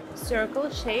of circle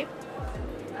shape.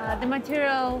 The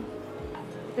material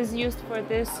that is used for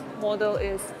this model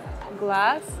is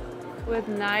glass with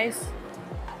nice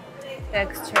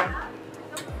texture.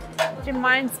 It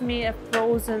reminds me of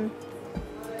frozen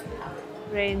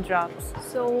raindrops.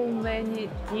 So many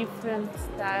different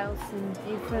styles and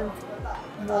different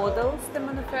models the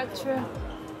manufacturer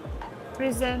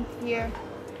present here.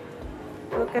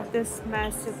 Look at this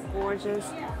massive, gorgeous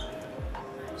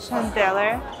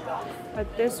chandelier, but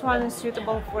this one is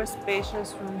suitable for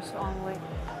spacious rooms only.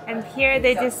 And here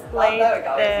they displayed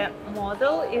the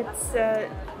model. It's a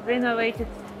renovated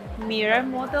mirror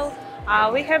model.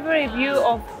 We have a review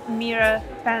of mirror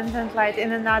pendant light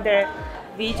in another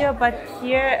video, but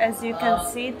here, as you can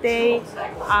see, they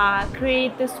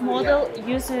create this model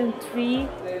using 3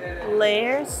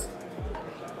 layers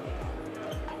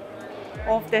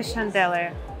of the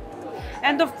chandelier.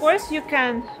 And of course you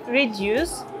can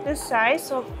reduce the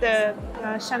size of the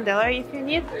chandelier if you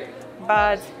need,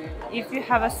 but if you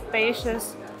have a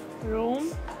spacious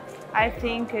room, I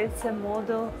think it's a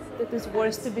model that is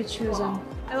worth to be chosen.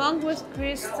 Along with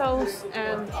crystals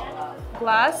and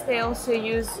glass, they also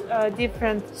use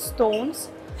different stones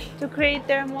to create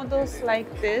their models,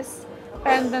 like this.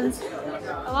 Pendants.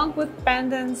 Along with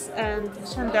pendants and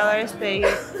chandeliers, they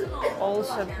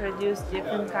also produce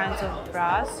different kinds of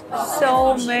brass.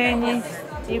 So many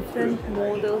different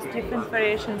models, different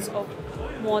variations of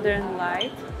modern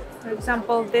light. For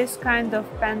example, this kind of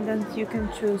pendant you can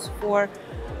choose for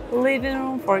living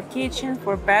room, for kitchen,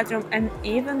 for bedroom, and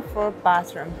even for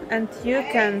bathroom. And you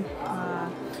can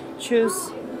choose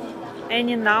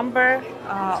any number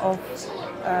of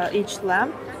each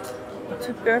lamp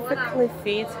to perfectly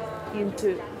fit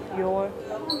into your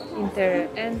interior.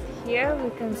 And here we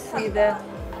can see the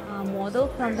model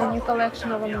from the new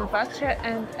collection of a manufacturer,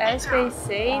 and as they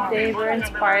say, they were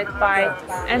inspired by,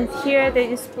 and here they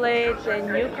displayed the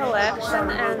new collection,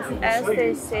 and as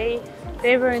they say,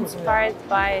 they were inspired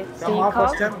by decor.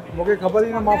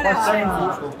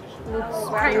 Looks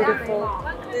beautiful.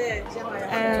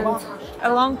 And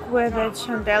along with the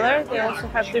chandelier, they also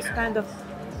have this kind of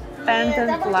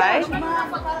pendant light.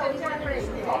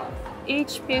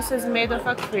 Each piece is made of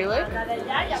acrylic,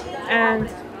 and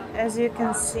as you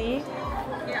can see,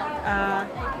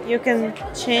 you can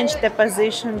change the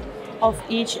position of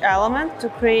each element to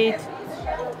create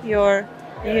your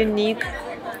unique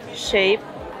shape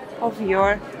of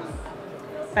your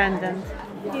pendant.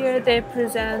 Here they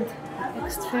present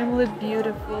extremely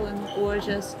beautiful and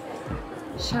gorgeous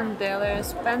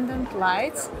chandeliers, pendant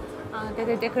lights that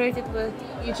are decorated with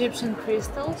Egyptian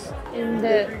crystals in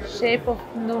the shape of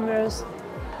numerous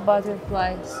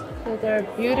butterflies that are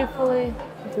beautifully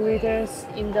glitters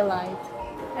in the light.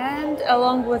 And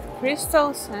along with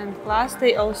crystals and glass,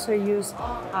 they also use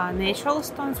natural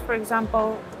stones. For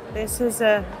example, this is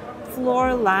a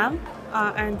floor lamp,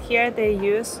 and here they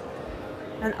use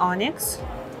an onyx.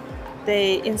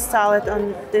 They install it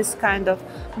on this kind of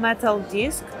metal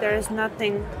disc. There is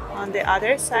nothing on the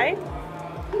other side,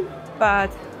 but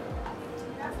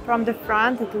from the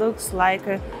front it looks like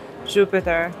a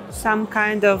Jupiter, some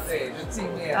kind of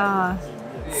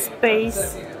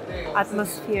space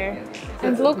atmosphere.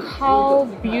 And look how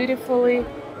beautifully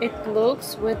it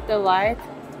looks with the light.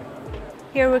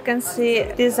 Here we can see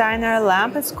designer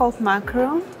lamp. It's called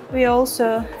macaroon. We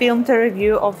also filmed a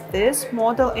review of this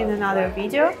model in another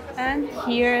video, and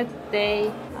here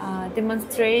they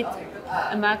demonstrate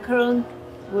a macaroon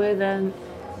with an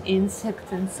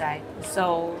insect inside.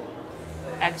 So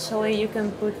actually you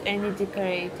can put any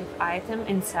decorative item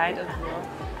inside of your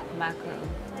macaroon.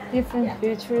 Different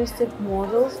futuristic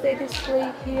models they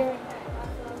display here,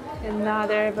 and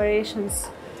other variations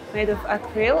made of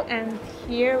acrylic, and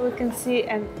here we can see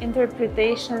an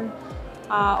interpretation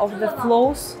of the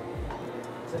flows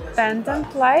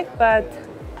pendant light, but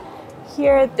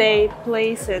here they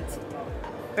place it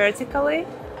vertically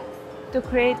to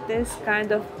create this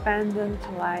kind of pendant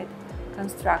light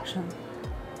construction,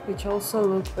 which also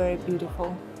looks very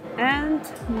beautiful. And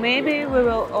maybe we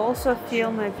will also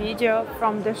film a video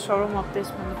from the showroom of this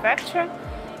manufacturer,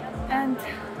 and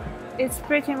it's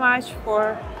pretty much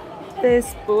for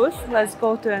this booth. Let's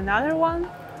go to another one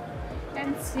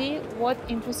and see what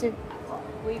interesting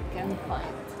we can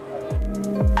find.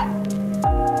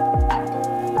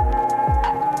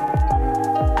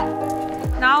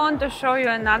 Now I want to show you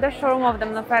another showroom of the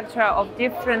manufacturer of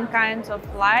different kinds of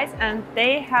lights, and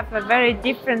they have a very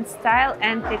different style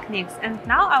and techniques. And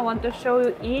now I want to show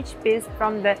you each piece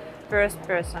from the first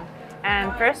person.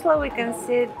 And firstly we can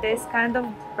see this kind of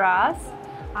brass.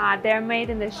 They're made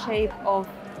in the shape of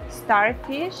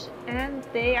starfish, and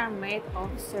they are made of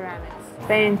ceramics,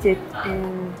 painted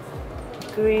in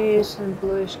greenish and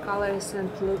bluish colors, and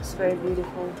looks very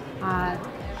beautiful.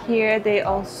 Here they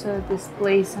also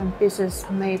display some pieces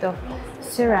made of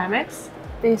ceramics.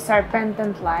 These are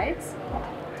pendant lights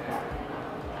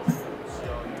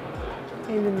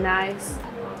in a nice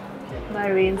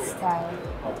marine style.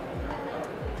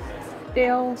 They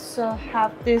also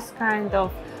have this kind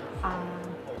of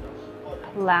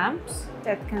lamps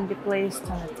that can be placed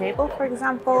on a table, for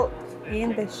example,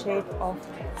 in the shape of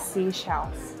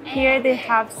seashells. Here they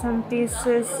have some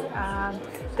pieces,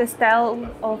 the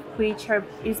style of which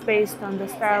is based on the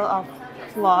style of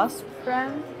cloth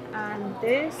print, and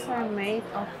these are made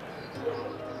of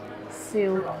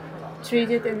silk,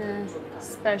 treated in a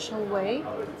special way.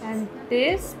 And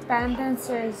this pendant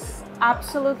is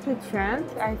absolutely trend.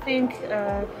 I think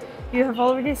you have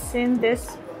already seen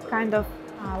this kind of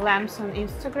lamps on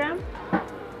Instagram.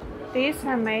 These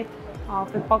are made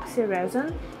of epoxy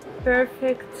resin,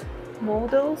 perfect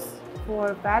models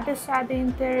for wabi-sabi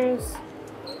interiors,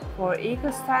 for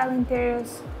eco-style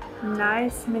interiors,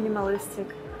 nice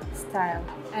minimalistic style.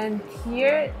 And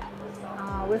here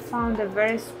we found a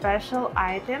very special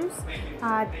items.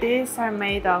 These are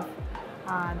made of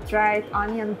dried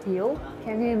onion peel.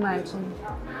 Can you imagine?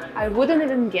 I wouldn't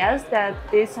even guess that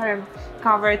these are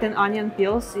covered in onion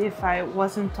peels if I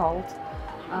wasn't told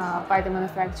by the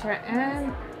manufacturer.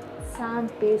 And some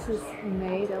pieces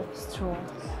made of straws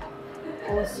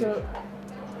also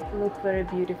look very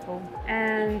beautiful.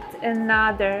 And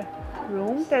another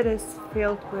room that is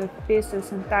filled with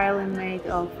pieces entirely made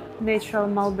of natural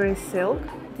mulberry silk,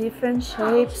 different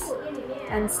shapes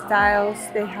and styles.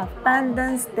 They have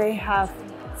pendants, they have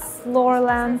floor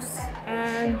lamps,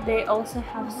 and they also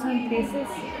have some pieces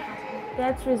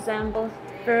that resemble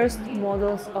first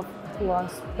models of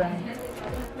Gloss brand.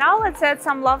 Now let's add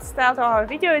some loft style to our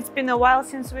video. It's been a while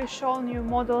since we've shown new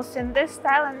models in this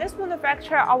style, and this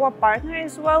manufacturer, our partner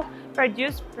as well,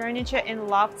 produce furniture in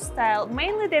loft style.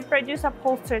 Mainly they produce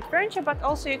upholstered furniture, but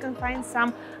also you can find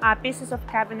some pieces of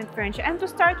cabinet furniture. And to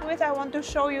start with, I want to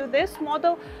show you this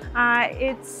model.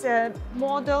 It's a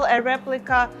model, a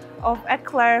replica of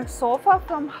Eclair sofa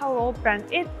from Hello brand.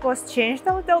 It was changed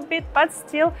a little bit, but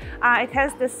still it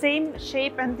has the same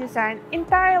shape and design.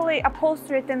 Entirely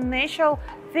upholstered in natural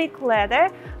thick leather,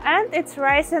 and it's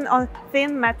rising on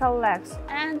thin metal legs.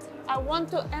 And I want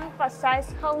to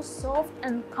emphasize how soft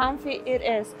and comfy it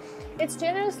is. It's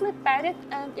generously padded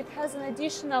and it has an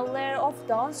additional layer of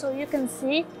down, so you can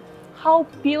see how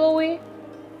pillowy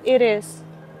it is.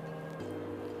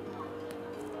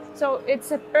 So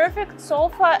it's a perfect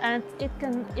sofa, and it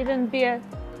can even be a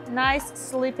nice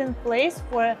sleeping place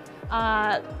for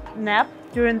a nap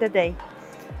during the day.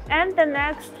 And the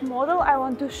next model I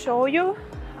want to show you,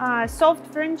 soft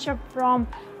furniture from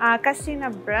Casina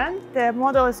brand. The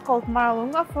model is called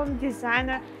Marlunga from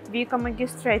designer Vico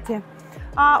Magistretti.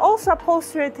 Also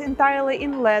upholstered entirely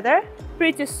in leather,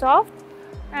 pretty soft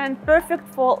and perfect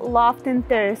for loft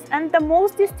interiors. And the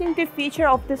most distinctive feature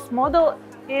of this model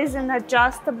is an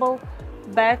adjustable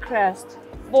backrest.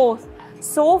 Both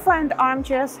sofa and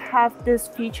armchairs have this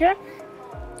feature,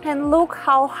 and look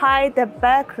how high the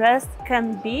backrest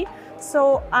can be.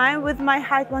 So I'm with my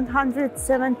height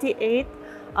 178,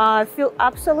 feel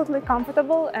absolutely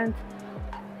comfortable, and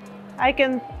I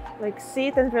can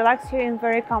sit and relax here in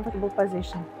very comfortable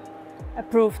position.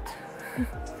 Approved.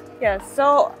 Yes,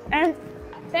 so, and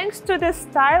thanks to the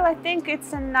style, I think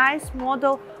it's a nice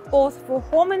model both for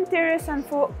home interiors and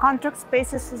for contract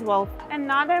spaces as well.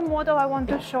 Another model I want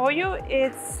to show you,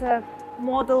 it's a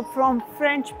model from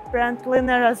French brand Le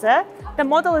Rosé. The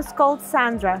model is called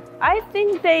Sandra. I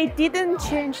think they didn't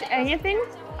change anything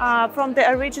from the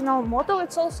original model.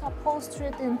 It's also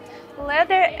upholstered in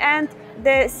leather, and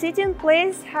the sitting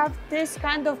place have this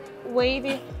kind of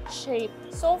wavy shape.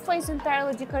 Sofa is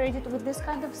entirely decorated with this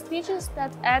kind of stitches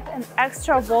that add an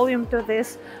extra volume to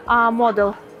this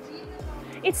model.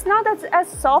 It's not as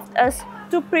soft as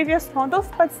two previous models,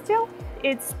 but still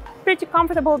it's pretty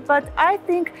comfortable. But I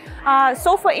think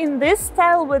sofa in this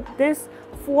style with this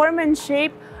form and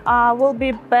shape will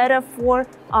be better for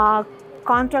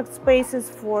contract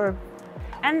spaces.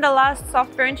 And the last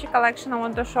soft furniture collection I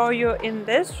want to show you in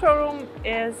this showroom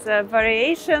is a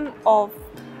variation of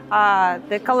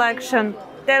the collection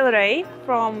Del Rey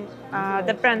from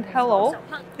the brand Hello.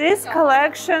 This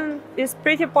collection is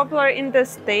pretty popular in the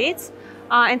States.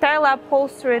 Entirely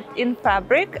upholstered in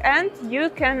fabric, and you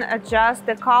can adjust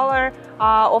the color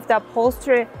of the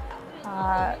upholstery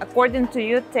according to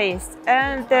your taste.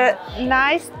 And the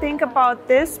nice thing about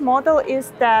this model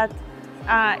is that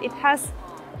it has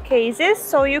cases,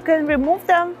 so you can remove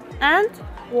them and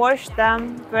wash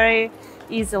them very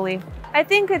easily. I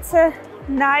think it's a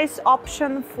nice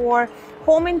option for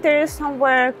home interior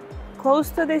somewhere close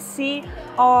to the sea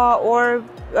or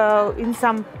in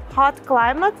some hot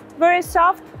climate. Very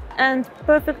soft and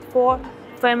perfect for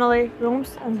family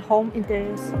rooms and home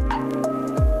interiors.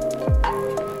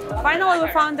 Finally,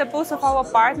 we found the booth of our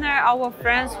partner, our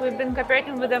friends. We've been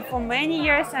cooperating with them for many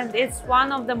years, and it's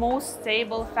one of the most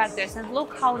stable factors. And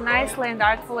look how nicely and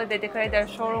artfully they decorate their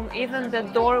showroom. Even the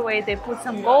doorway, they put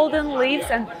some golden leaves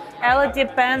and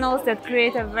LED panels that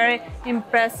create a very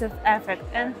impressive effect.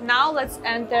 And now let's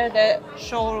enter the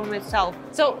showroom itself.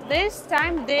 So this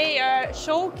time they are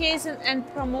showcasing and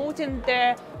promoting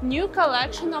their new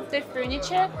collection of the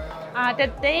furniture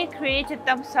that they created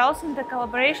themselves in the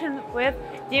collaboration with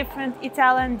different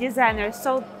Italian designers.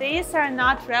 So these are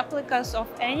not replicas of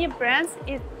any brands.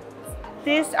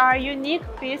 These are unique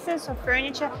pieces of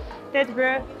furniture that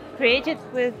were created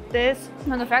with this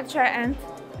manufacturer and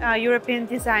European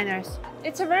designers.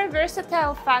 It's a very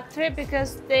versatile factory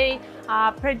because they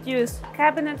produce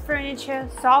cabinet furniture,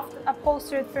 soft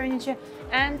upholstered furniture,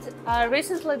 and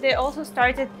recently they also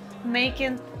started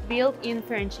making built-in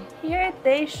furniture. Here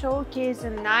they showcase a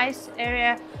nice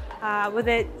area with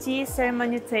a tea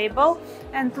ceremony table,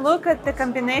 and look at the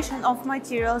combination of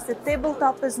materials. The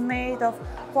tabletop is made of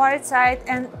quartzite,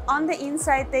 and on the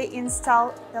inside they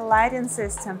install the lighting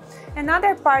system.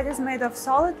 Another part is made of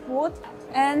solid wood,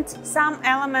 and some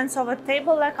elements of a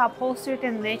table leg upholstered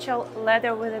in natural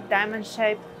leather with a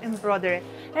diamond-shaped embroidery.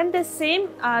 And the same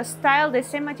style, the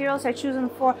same materials are chosen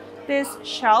for this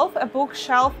shelf, a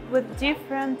bookshelf with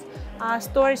different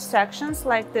storage sections,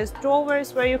 like these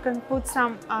drawers where you can put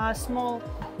some small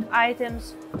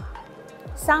items.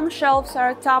 Some shelves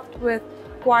are topped with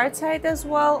quartzite as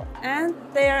well, and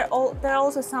there are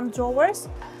also some drawers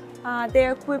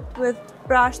They're equipped with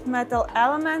brushed metal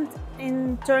element.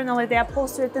 Internally, they are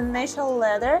upholstered in natural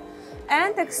leather,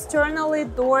 and externally,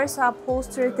 doors are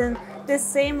upholstered in the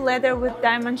same leather with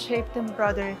diamond-shaped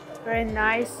embroidery. Very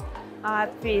nice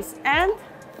piece. And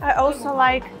I also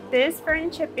like this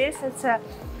furniture piece. It's a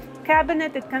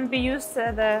cabinet. It can be used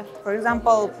as, for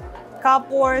example,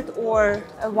 cupboard or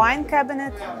a wine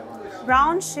cabinet.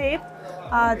 Round shape,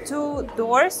 2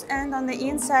 doors, and on the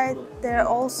inside there are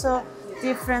also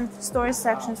different storage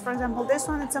sections. For example, this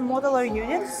one, it's a modular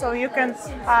unit, so you can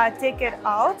take it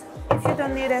out if you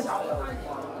don't need it.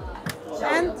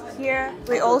 And here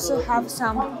we also have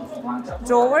some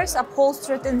drawers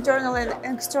upholstered internally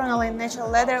and externally in natural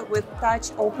leather with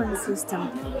touch open system.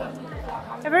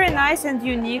 A very nice and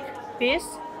unique piece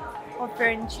of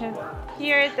furniture.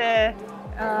 Here the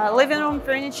living room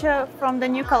furniture from the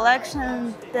new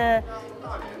collection. The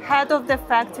head of the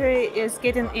factory is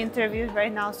getting interviewed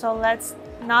right now, so let's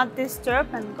not disturb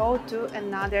and go to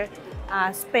another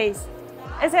space.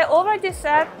 As I already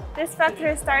said, this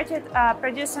factory started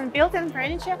producing built-in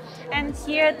furniture, and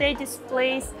here they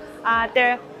display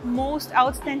their most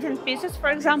outstanding pieces. For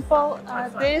example,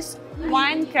 this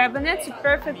wine cabinet is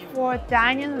perfect for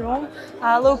dining room.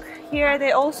 Look, here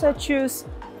they also choose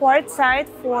quartzite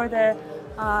for the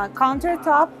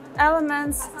countertop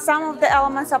elements. Some of the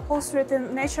elements are upholstered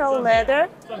in natural leather,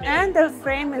 and the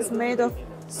frame is made of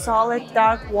solid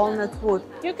dark walnut wood.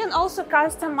 You can also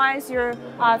customize your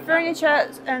furniture,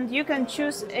 and you can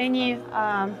choose any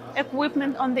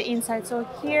equipment on the inside. So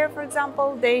here, for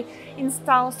example, they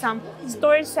install some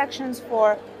storage sections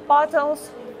for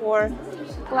bottles, for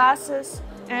glasses,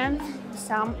 and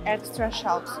some extra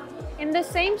shelves. In the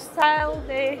same style,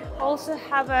 they also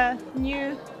have a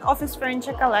new office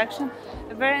furniture collection,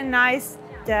 a very nice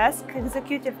desk,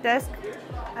 executive desk.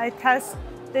 It has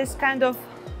this kind of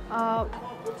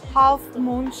half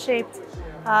moon shaped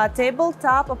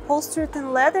tabletop upholstered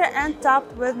in leather and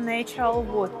topped with natural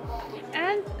wood.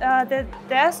 And the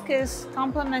desk is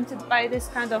complemented by this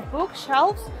kind of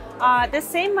bookshelves. The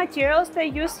same materials they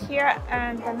use here,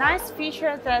 and the nice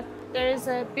feature that there is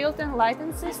a built-in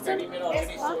lighting system.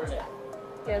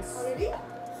 Yes.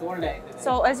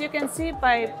 So as you can see,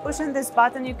 by pushing this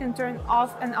button, you can turn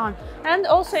off and on. And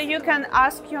also you can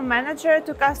ask your manager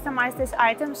to customize this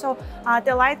item, so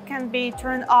the light can be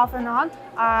turned off and on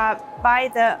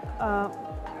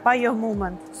by your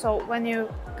movement. So when you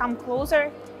come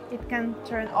closer, it can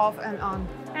turn off and on.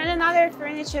 And another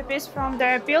furniture piece from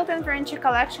their built-in furniture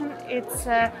collection, it's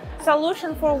a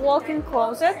solution for walk-in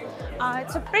closet.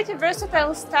 It's a pretty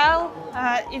versatile style.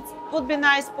 It would be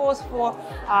nice both for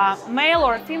male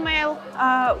or female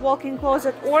walk-in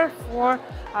closet, or for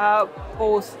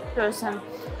both person.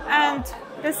 And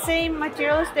the same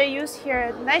materials they use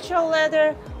here: natural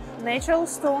leather, natural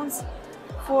stones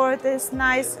for this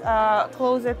nice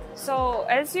closet. So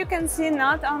as you can see,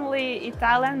 not only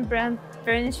Italian brand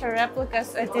furniture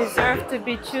replicas deserve to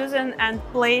be chosen and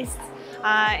placed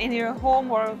in your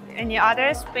home or any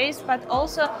other space, but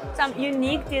also some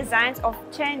unique designs of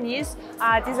Chinese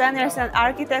designers and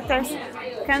architects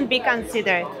can be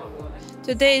considered.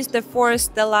 Today is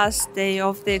the last day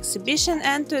of the exhibition,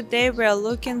 and today we are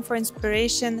looking for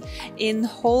inspiration in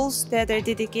halls that are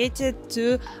dedicated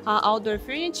to outdoor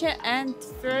furniture. And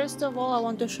first of all, I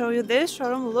want to show you this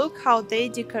showroom. Look how they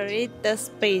decorate the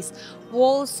space.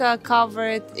 Walls are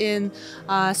covered in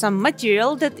some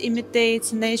material that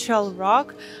imitates natural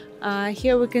rock.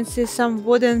 Here we can see some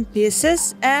wooden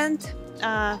pieces, and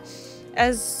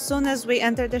as soon as we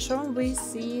enter the showroom, we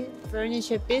see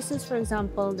furniture pieces. For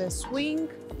example, the swing,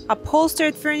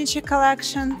 upholstered furniture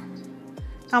collection,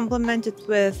 complemented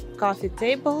with coffee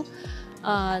table.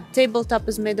 Tabletop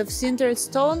is made of sintered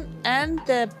stone, and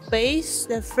the base,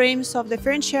 the frames of the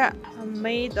furniture are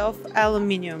made of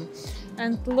aluminium.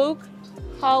 And look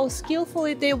how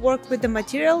skillfully they work with the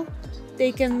material.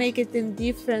 They can make it in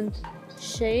different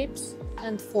shapes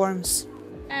and forms.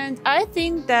 And I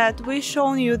think that we've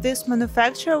shown you this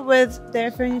manufacturer with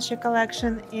their furniture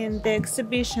collection in the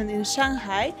exhibition in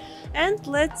Shanghai. And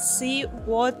let's see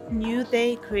what new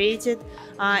they created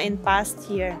in past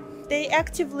year. They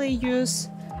actively use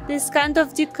this kind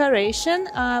of decoration.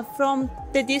 From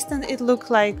the distance it looked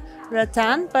like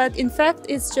rattan, but in fact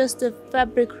it's just a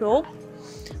fabric rope.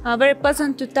 Very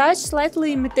pleasant to touch,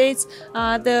 slightly imitates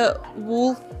the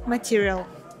wool material.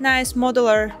 Nice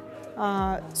modular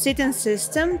seating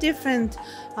system, different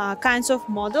kinds of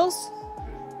models,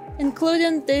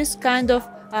 including this kind of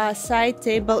side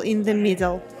table in the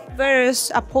middle.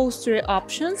 Various upholstery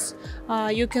options.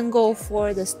 You can go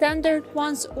for the standard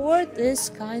ones or this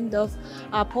kind of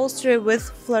upholstery with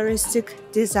floristic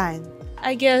design.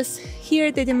 I guess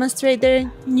here they demonstrate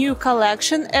their new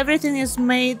collection. Everything is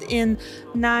made in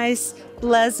nice,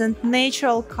 pleasant,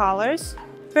 natural colors.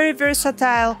 Very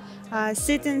versatile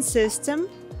seating system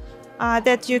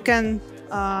that you can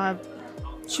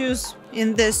choose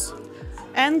in this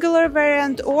angular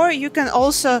variant, or you can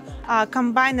also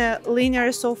combine a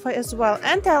linear sofa as well.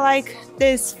 And I like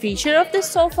this feature of the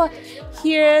sofa.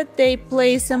 Here they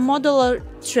place a modular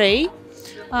tray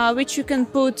which you can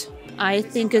put, I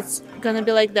think it's gonna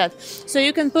be like that. So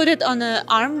you can put it on an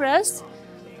armrest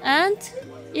and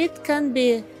it can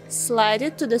be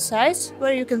slided to the sides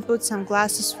where you can put some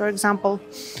glasses, for example,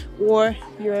 or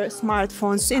your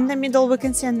smartphones. In the middle we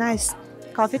can see a nice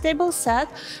coffee table set.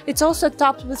 It's also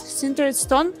topped with sintered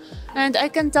stone, and I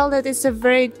can tell that it's a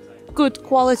very good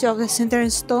quality of the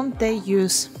sintered stone they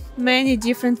use. Many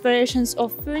different variations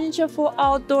of furniture for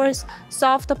outdoors,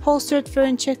 soft upholstered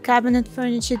furniture, cabinet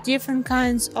furniture, different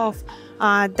kinds of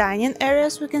dining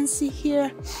areas we can see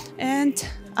here. And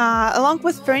along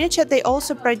with furniture they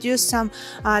also produce some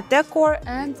decor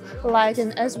and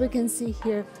lighting, as we can see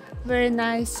here. Very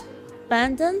nice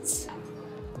pendants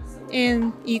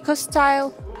in eco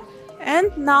style.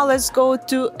 And now let's go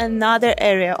to another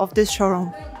area of this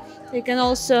showroom. They can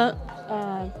also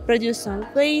produce some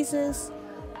vases,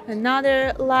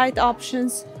 another light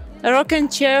options, a rocking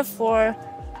chair for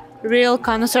real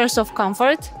connoisseurs of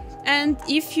comfort. And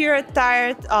if you're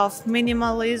tired of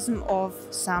minimalism, of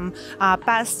some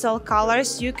pastel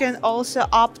colors, you can also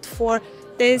opt for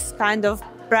this kind of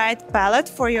bright palette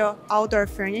for your outdoor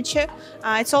furniture.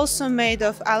 It's also made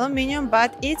of aluminum,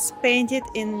 but it's painted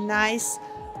in nice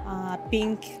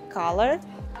pink color.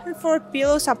 And for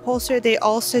pillows upholstery they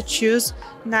also choose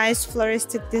nice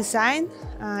floristic design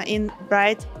in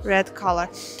bright red color.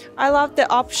 I love the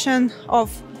option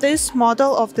of this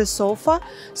model of the sofa.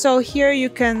 So here you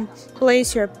can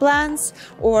place your plants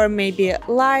or maybe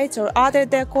lights or other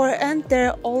decor, and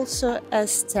there also a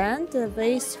stand, a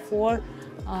vase for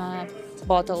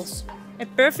bottles. A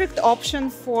perfect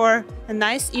option for a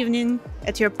nice evening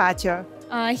at your patio.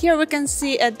 Here we can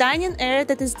see a dining area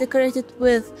that is decorated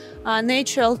with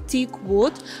natural teak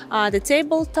wood. The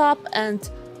tabletop and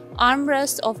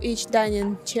armrest of each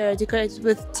dining chair decorated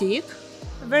with teak.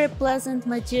 A very pleasant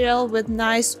material with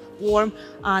nice, warm,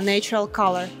 natural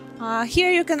color.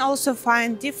 Here you can also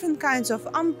find different kinds of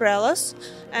umbrellas,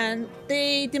 and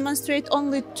they demonstrate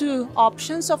only two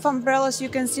options of umbrellas. You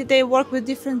can see they work with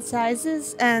different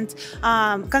sizes and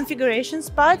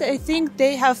configurations, but I think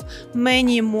they have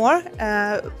many more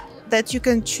that you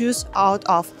can choose out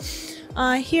of.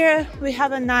 Here we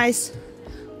have a nice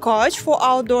couch for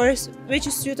outdoors, which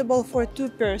is suitable for 2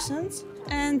 persons,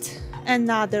 and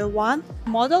another one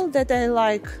model that I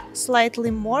like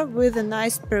slightly more, with a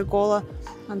nice pergola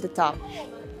on the top.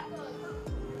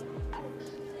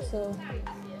 So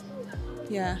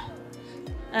yeah,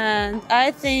 and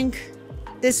I think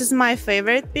this is my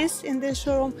favorite piece in this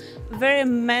showroom. Very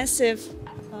massive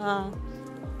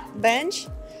bench,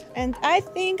 and I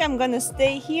think I'm gonna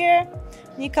stay here.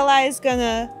 Nikolai is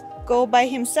gonna go by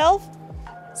himself.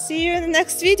 See you in the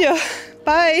next video.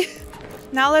 Bye.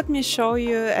 Now let me show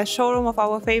you a showroom of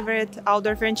our favorite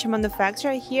outdoor furniture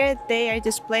manufacturer. Here they are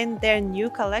displaying their new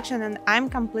collection, and I'm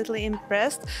completely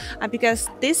impressed because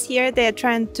this year they are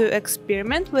trying to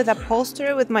experiment with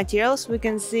upholstery, with materials. We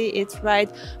can see it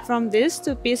right from these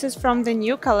 2 pieces from the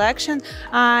new collection.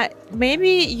 Maybe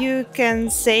you can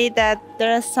say that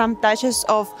there are some touches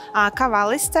of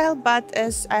Cavalli style, but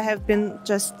as I have been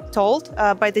just told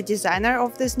by the designer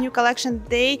of this new collection,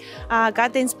 they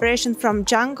got the inspiration from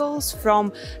jungles,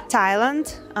 from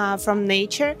Thailand, from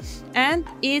nature, and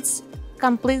it's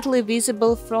completely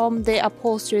visible from the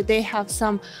upholstery. They have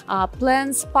some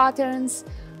plants patterns,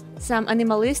 some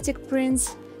animalistic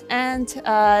prints, and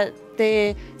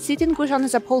the seating cushion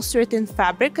is upholstered in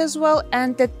fabric as well,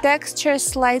 and the texture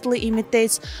slightly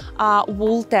imitates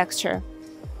wool texture.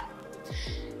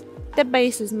 The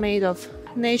base is made of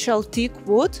natural teak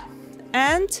wood,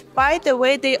 and by the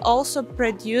way they also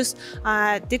produce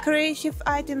decorative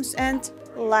items and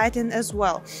lighting as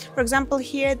well. For example,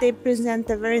 here they present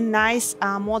a very nice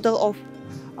model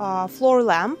of floor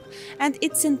lamp, and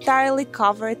it's entirely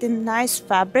covered in nice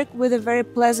fabric with a very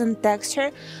pleasant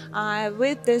texture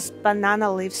with this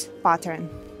banana leaves pattern.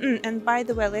 And by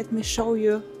the way, let me show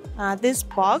you this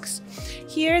box.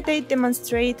 Here they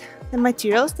demonstrate the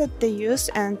materials that they use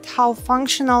and how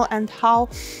functional and how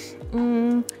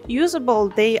usable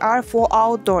they are for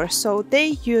outdoors. So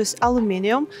they use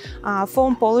aluminum,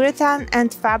 foam polyurethane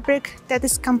and fabric that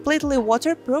is completely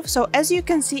waterproof. So as you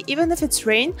can see, even if it's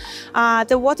rain,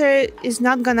 the water is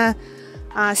not gonna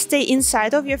stay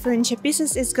inside of your furniture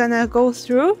pieces. It's gonna go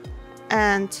through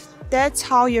and that's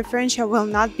how your furniture will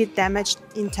not be damaged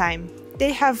in time.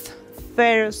 They have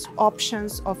various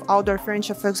options of outdoor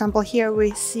furniture. For example, here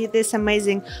we see this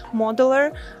amazing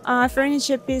modular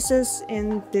furniture pieces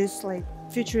in this like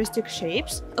futuristic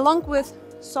shapes. Along with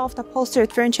soft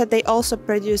upholstered furniture, they also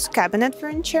produce cabinet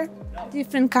furniture,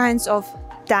 different kinds of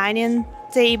dining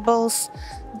tables,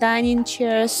 dining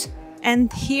chairs,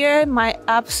 and here my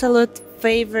absolute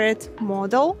favorite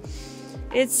model.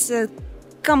 It's a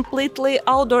completely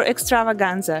outdoor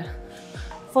extravaganza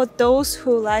for those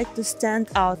who like to stand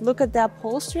out. Look at the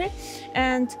upholstery,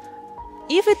 and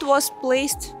if it was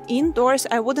placed indoors,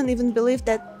 I wouldn't even believe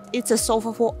that it's a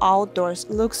sofa for outdoors.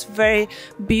 It looks very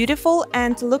beautiful,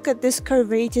 and look at this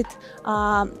curvated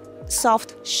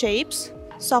soft shapes,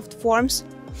 soft forms.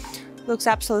 Looks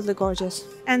absolutely gorgeous.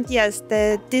 And yes,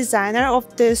 the designer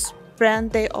of this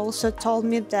brand, they also told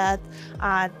me that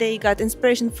they got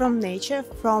inspiration from nature,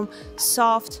 from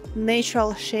soft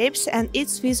natural shapes, and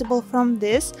it's visible from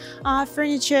this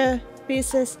furniture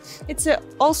pieces. It's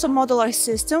also modular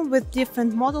system with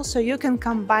different models, so you can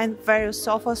combine various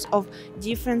sofas of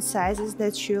different sizes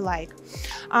that you like.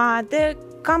 The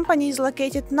company is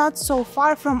located not so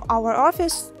far from our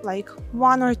office, like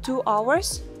 1 or 2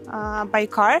 hours by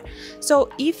car.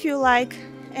 So if you like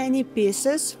any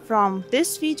pieces from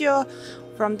this video,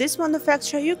 from this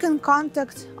manufacturer, you can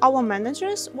contact our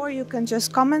managers, or you can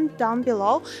just comment down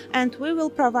below and we will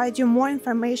provide you more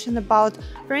information about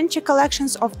furniture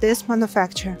collections of this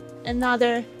manufacturer.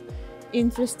 Another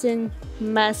interesting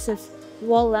massive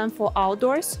wall lamp for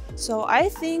outdoors. So I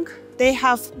think they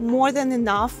have more than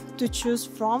enough to choose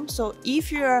from. So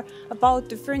if you're about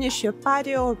to furnish your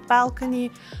patio or balcony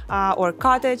or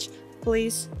cottage,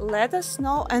 please let us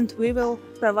know and we will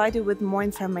provide you with more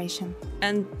information.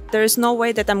 And there's no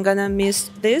way that I'm gonna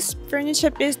miss this furniture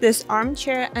piece, this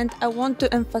armchair, and I want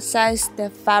to emphasize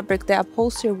the fabric, the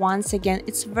upholstery once again.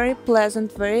 It's very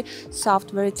pleasant, very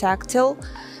soft, very tactile,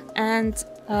 and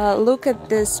look at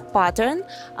this pattern.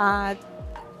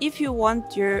 If you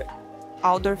want your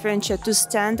outdoor furniture to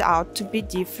stand out, to be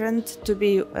different, to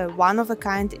be one of a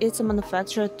kind, it's a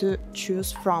manufacturer to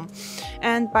choose from.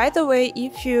 And by the way,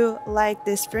 if you like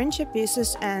these furniture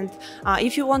pieces and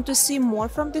if you want to see more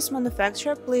from this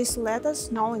manufacturer, please let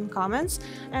us know in comments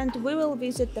and we will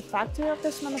visit the factory of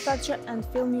this manufacturer and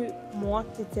film you more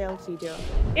detailed video.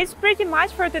 It's pretty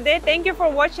much for today. Thank you for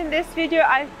watching this video.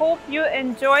 I hope you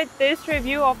enjoyed this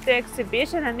review of the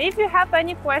exhibition, and if you have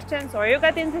any questions or you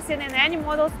got interested in any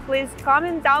models, please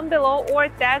comment down below or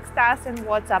text us in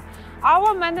WhatsApp.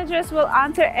 Our managers will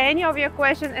answer any of your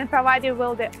questions and provide you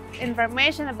with the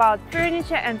information about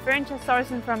furniture and furniture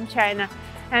sourcing from China.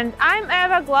 And I'm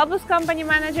Eva, GLOBUS company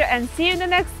manager, and see you in the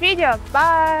next video.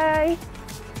 Bye!